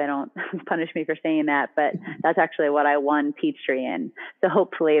 Hopefully they don't punish me for saying that, but that's actually what I won Peachtree in. So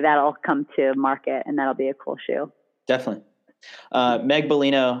hopefully that'll come to market and that'll be a cool shoe. Definitely. Meg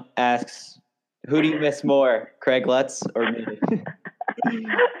Bellino asks, who do you miss more, Craig Lutz or me?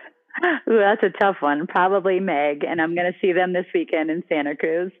 Ooh, that's a tough one. Probably Meg. And I'm going to see them this weekend in Santa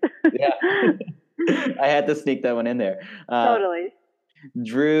Cruz. Yeah. I had to sneak that one in there. Totally.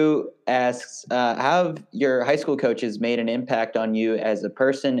 Drew asks, how have your high school coaches made an impact on you as a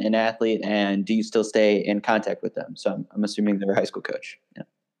person, an athlete, and do you still stay in contact with them? So I'm assuming they're a high school coach. Yeah.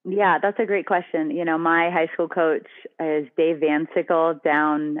 Yeah, that's a great question. My high school coach is Dave Van Sickle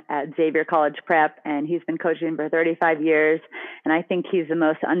down at Xavier College Prep, and he's been coaching for 35 years. And I think he's the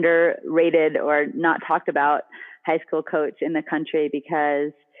most underrated or not talked about high school coach in the country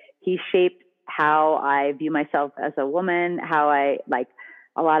because he shaped how I view myself as a woman, how I like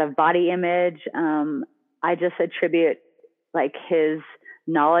a lot of body image. I just attribute like his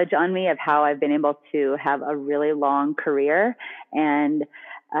knowledge on me of how I've been able to have a really long career. And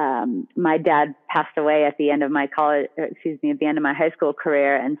my dad passed away at the end of my at the end of my high school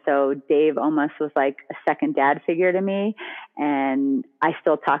career. And so Dave almost was like a second dad figure to me. And I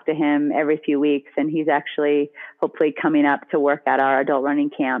still talk to him every few weeks. And he's actually hopefully coming up to work at our adult running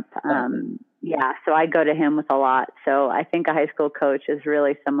camp. Yeah. So I go to him with a lot. So I think a high school coach is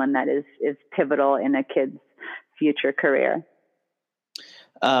really someone that is pivotal in a kid's future career.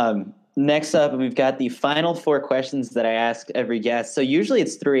 Next up, we've got the final 4 questions that I ask every guest. So usually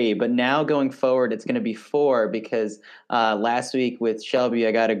it's 3, but now going forward, it's going to be 4 because last week with Shelby,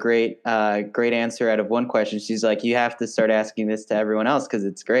 I got a great answer out of one question. She's like, you have to start asking this to everyone else because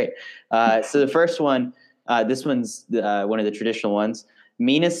it's great. So the first one, this one's one of the traditional ones.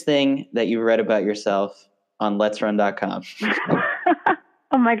 Meanest thing that you read about yourself on letsrun.com.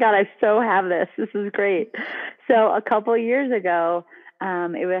 Oh my God, I so have this. This is great. So a couple of years ago,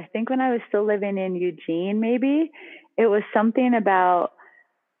 it was, I think when I was still living in Eugene, maybe it was something about,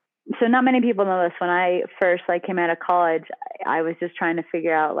 so not many people know this. When I first came out of college, I was just trying to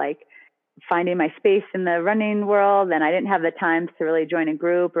figure out finding my space in the running world. And I didn't have the time to really join a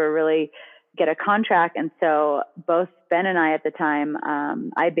group or really get a contract. And so both Ben and I at the time,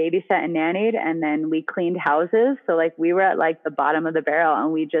 I babysat and nannied, and then we cleaned houses. So we were at the bottom of the barrel,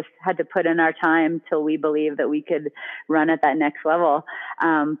 and we just had to put in our time till we believed that we could run at that next level.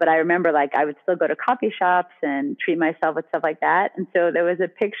 But I remember I would still go to coffee shops and treat myself with stuff like that. And so there was a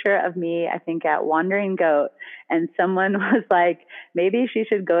picture of me, I think at Wandering Goat, and someone was like, maybe she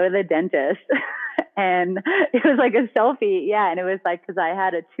should go to the dentist. And it was a selfie. Yeah. And it was cause I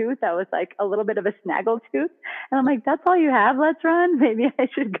had a tooth that was a little bit of a snaggle tooth. And I'm like, that's all you have? Let's run. Maybe I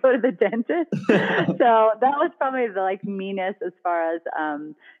should go to the dentist. So that was probably the meanest as far as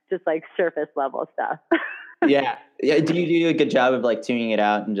just surface level stuff. Yeah. Do you do a good job of tuning it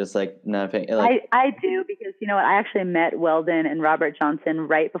out and just not paying? I do, because you know what? I actually met Weldon and Robert Johnson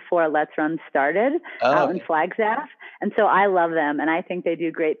right before Let's Run started out in Flagstaff. And so I love them, and I think they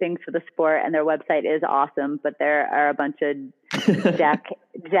do great things for the sport, and their website is awesome, but there are a bunch of Jack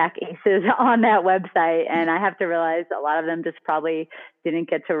aces on that website. And I have to realize a lot of them just probably didn't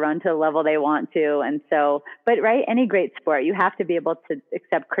get to run to the level they want to. And so, but right, any great sport, you have to be able to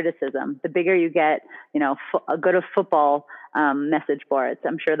accept criticism. The bigger you get, go to football message boards.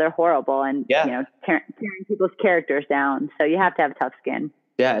 I'm sure they're horrible and, tearing people's characters down. So you have to have tough skin.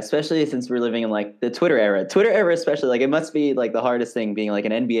 Yeah, especially since we're living in the Twitter era. Twitter era, especially, it must be the hardest thing being an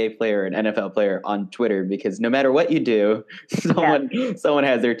NBA player, an NFL player on Twitter, because no matter what you do, someone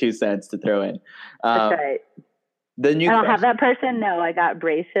has their 2 cents to throw in. That's right. The new I don't have that person. No, I got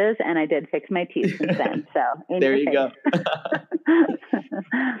braces and I did fix my teeth since then. So there you go.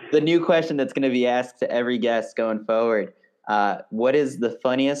 The new question that's going to be asked to every guest going forward. What is the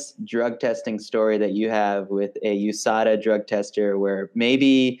funniest drug testing story that you have with a USADA drug tester where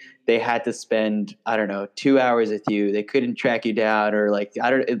maybe they had to spend, 2 hours with you, they couldn't track you down, or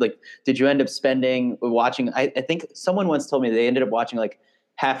did you end up watching? I think someone once told me they ended up watching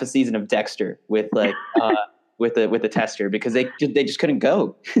half a season of Dexter with with the tester because they just couldn't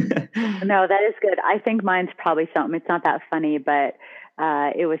go. No, that is good. I think mine's probably something. It's not that funny, but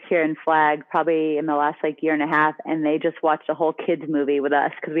it was here in Flag probably in the last year and a half, and they just watched a whole kids movie with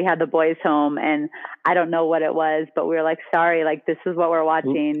us because we had the boys home, and I don't know what it was, but we were sorry, this is what we're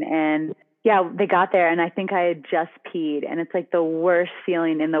watching. And yeah, they got there, and I think I had just peed, and it's the worst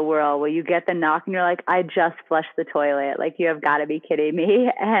feeling in the world where you get the knock and you're I just flushed the toilet. You have got to be kidding me.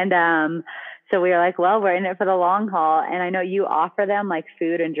 And so we were well, we're in it for the long haul. And I know you offer them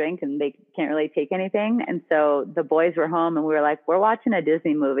food and drink, and they can't really take anything. And so the boys were home, and we were we're watching a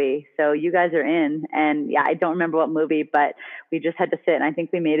Disney movie, so you guys are in. And yeah, I don't remember what movie, but we just had to sit, and I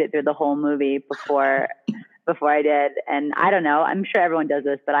think we made it through the whole movie before I did. And I don't know, I'm sure everyone does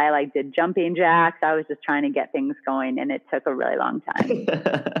this, but I did jumping jacks. I was just trying to get things going, and it took a really long time.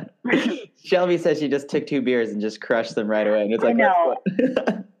 Shelby says she just took 2 beers and just crushed them right away. And it's I know.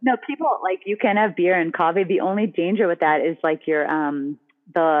 No, people you can have beer and coffee. The only danger with that is your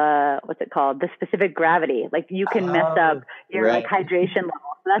what's it called? The specific gravity. Like you can mess up your like hydration level.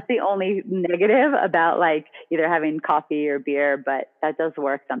 So that's the only negative about like either having coffee or beer, but that does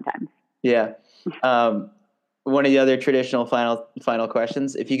work sometimes. Yeah. One of the other traditional final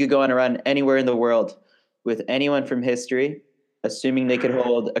questions. If you could go on a run anywhere in the world with anyone from history, assuming they could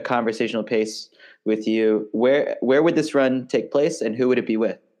hold a conversational pace with you, where would this run take place and who would it be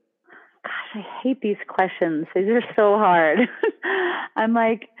with? Gosh, I hate these questions. These are so hard. I'm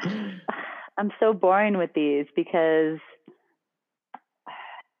like, I'm so boring with these because,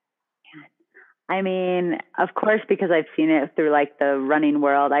 I mean, of course, because I've seen it through like the running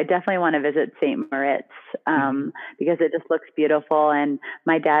world, I definitely want to visit St. Moritz because it just looks beautiful. And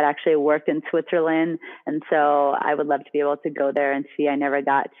my dad actually worked in Switzerland. And so I would love to be able to go there and see. I never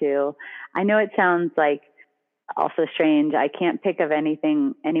got to. I know it sounds like also strange. I can't pick of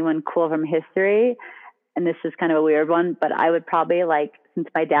anyone cool from history. And this is kind of a weird one, but I would probably like, since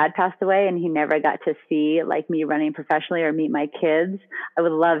my dad passed away and he never got to see like me running professionally or meet my kids, I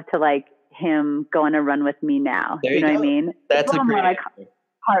would love to like him go on a run with me now. There you know go. what I mean? That's a great like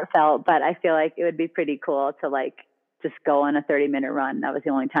heartfelt, but I feel like it would be pretty cool to like just go on a 30-minute run. That was the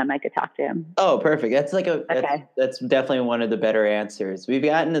only time I could talk to him. Oh, perfect. That's like that's definitely one of the better answers. We've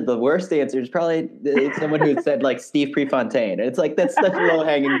gotten the worst answers. Probably someone who said like Steve Prefontaine. It's like, that's such low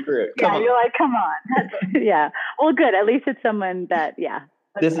hanging fruit. You're like, come on. Yeah. Well, good. At least it's someone that,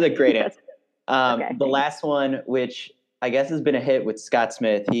 This is a great answer. The last one, which I guess has been a hit with Scott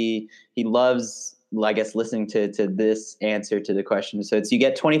Smith. He loves, I guess, listening to this answer to the question. So it's, you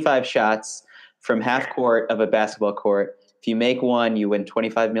get 25 shots from half court of a basketball court. If you make one, you win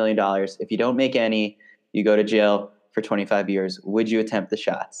 $25 million. If you don't make any, you go to jail for 25 years. Would you attempt the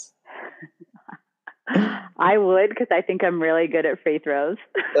shots? I would, because I think I'm really good at free throws.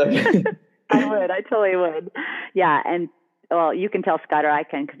 Okay. I would. I totally would. Yeah. And well, you can tell Scott or I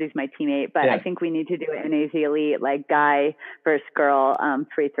can because he's my teammate, but I think we need to do an NAZ Elite, like guy versus girl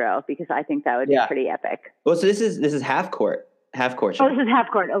free throw, because I think that would be pretty epic. Well, so this is half court. Half court. Oh, this is half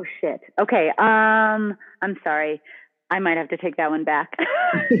court. Oh shit. Okay. I'm sorry. I might have to take that one back.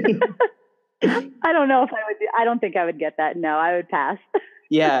 I don't know if I would. I don't think I would get that. No, I would pass.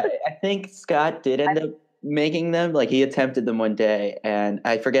 Yeah, I think Scott did end up making them. Like he attempted them one day, and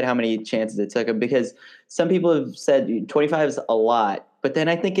I forget how many chances it took him, because some people have said 25 is a lot. But then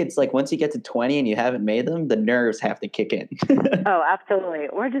I think it's like once you get to 20 and you haven't made them, the nerves have to kick in. Oh, absolutely.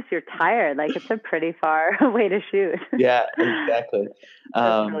 Or just you're tired. Like it's a pretty far way to shoot. Yeah, exactly.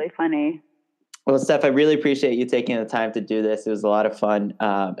 That's really funny. Well, Steph, I really appreciate you taking the time to do this. It was a lot of fun.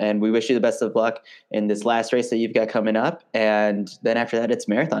 And we wish you the best of luck in this last race that you've got coming up. And then after that, it's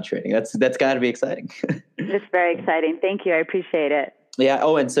marathon training. That's got to be exciting. It's very exciting. Thank you. I appreciate it. Yeah.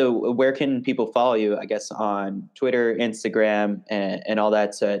 Oh, and so where can people follow you, I guess, on Twitter, Instagram, and all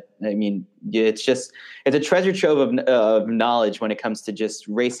that? So, I mean, it's a treasure trove of knowledge when it comes to just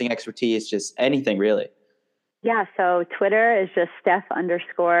racing expertise, just anything really. Yeah. So Twitter is just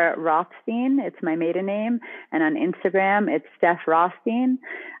Steph_Rothstein. It's my maiden name. And on Instagram, it's Steph Rothstein.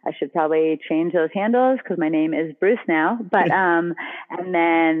 I should probably change those handles because my name is Bruce now. But, and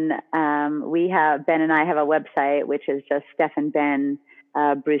then, Ben and I have a website, which is just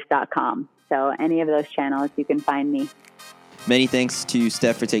StephandBenBruce.com. So any of those channels, you can find me. Many thanks to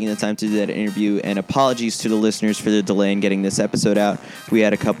Steph for taking the time to do that interview, and apologies to the listeners for the delay in getting this episode out. We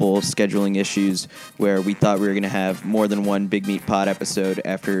had a couple scheduling issues where we thought we were going to have more than one Big Meat Pod episode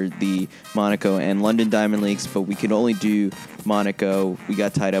after the Monaco and London Diamond Leagues, but we could only do Monaco. We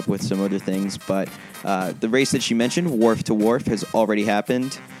got tied up with some other things, but the race that she mentioned, Wharf to Wharf, has already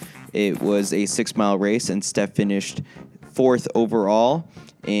happened. It was a 6-mile race, and Steph finished 4th overall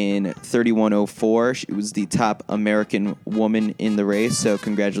in 31:04. She was the top American woman in the race, so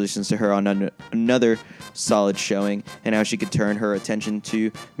congratulations to her on another solid showing, and how she could turn her attention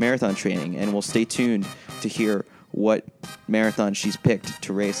to marathon training. And we'll stay tuned to hear what marathon she's picked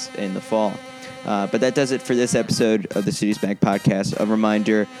to race in the fall. But that does it for this episode of the Citius Mag Podcast. A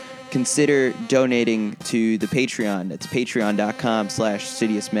reminder, consider donating to the Patreon. That's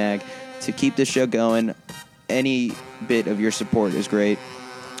patreon.com/CitiusMag to keep this show going. Any bit of your support is great.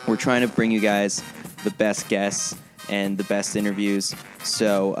 We're trying to bring you guys the best guests and the best interviews.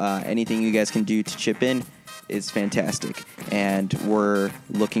 So anything you guys can do to chip in is fantastic. And we're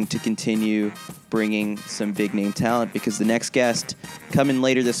looking to continue bringing some big name talent, because the next guest coming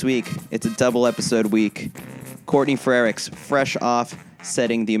later this week, it's a double episode week. Courtney Frerichs, fresh off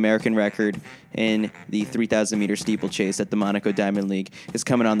setting the American record in the 3,000 meter steeplechase at the Monaco Diamond League, is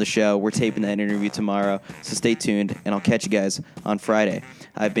coming on the show. We're taping that interview tomorrow, so stay tuned, and I'll catch you guys on Friday.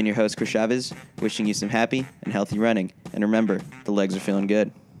 I've been your host, Chris Chavez, wishing you some happy and healthy running. And remember, the legs are feeling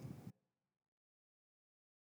good.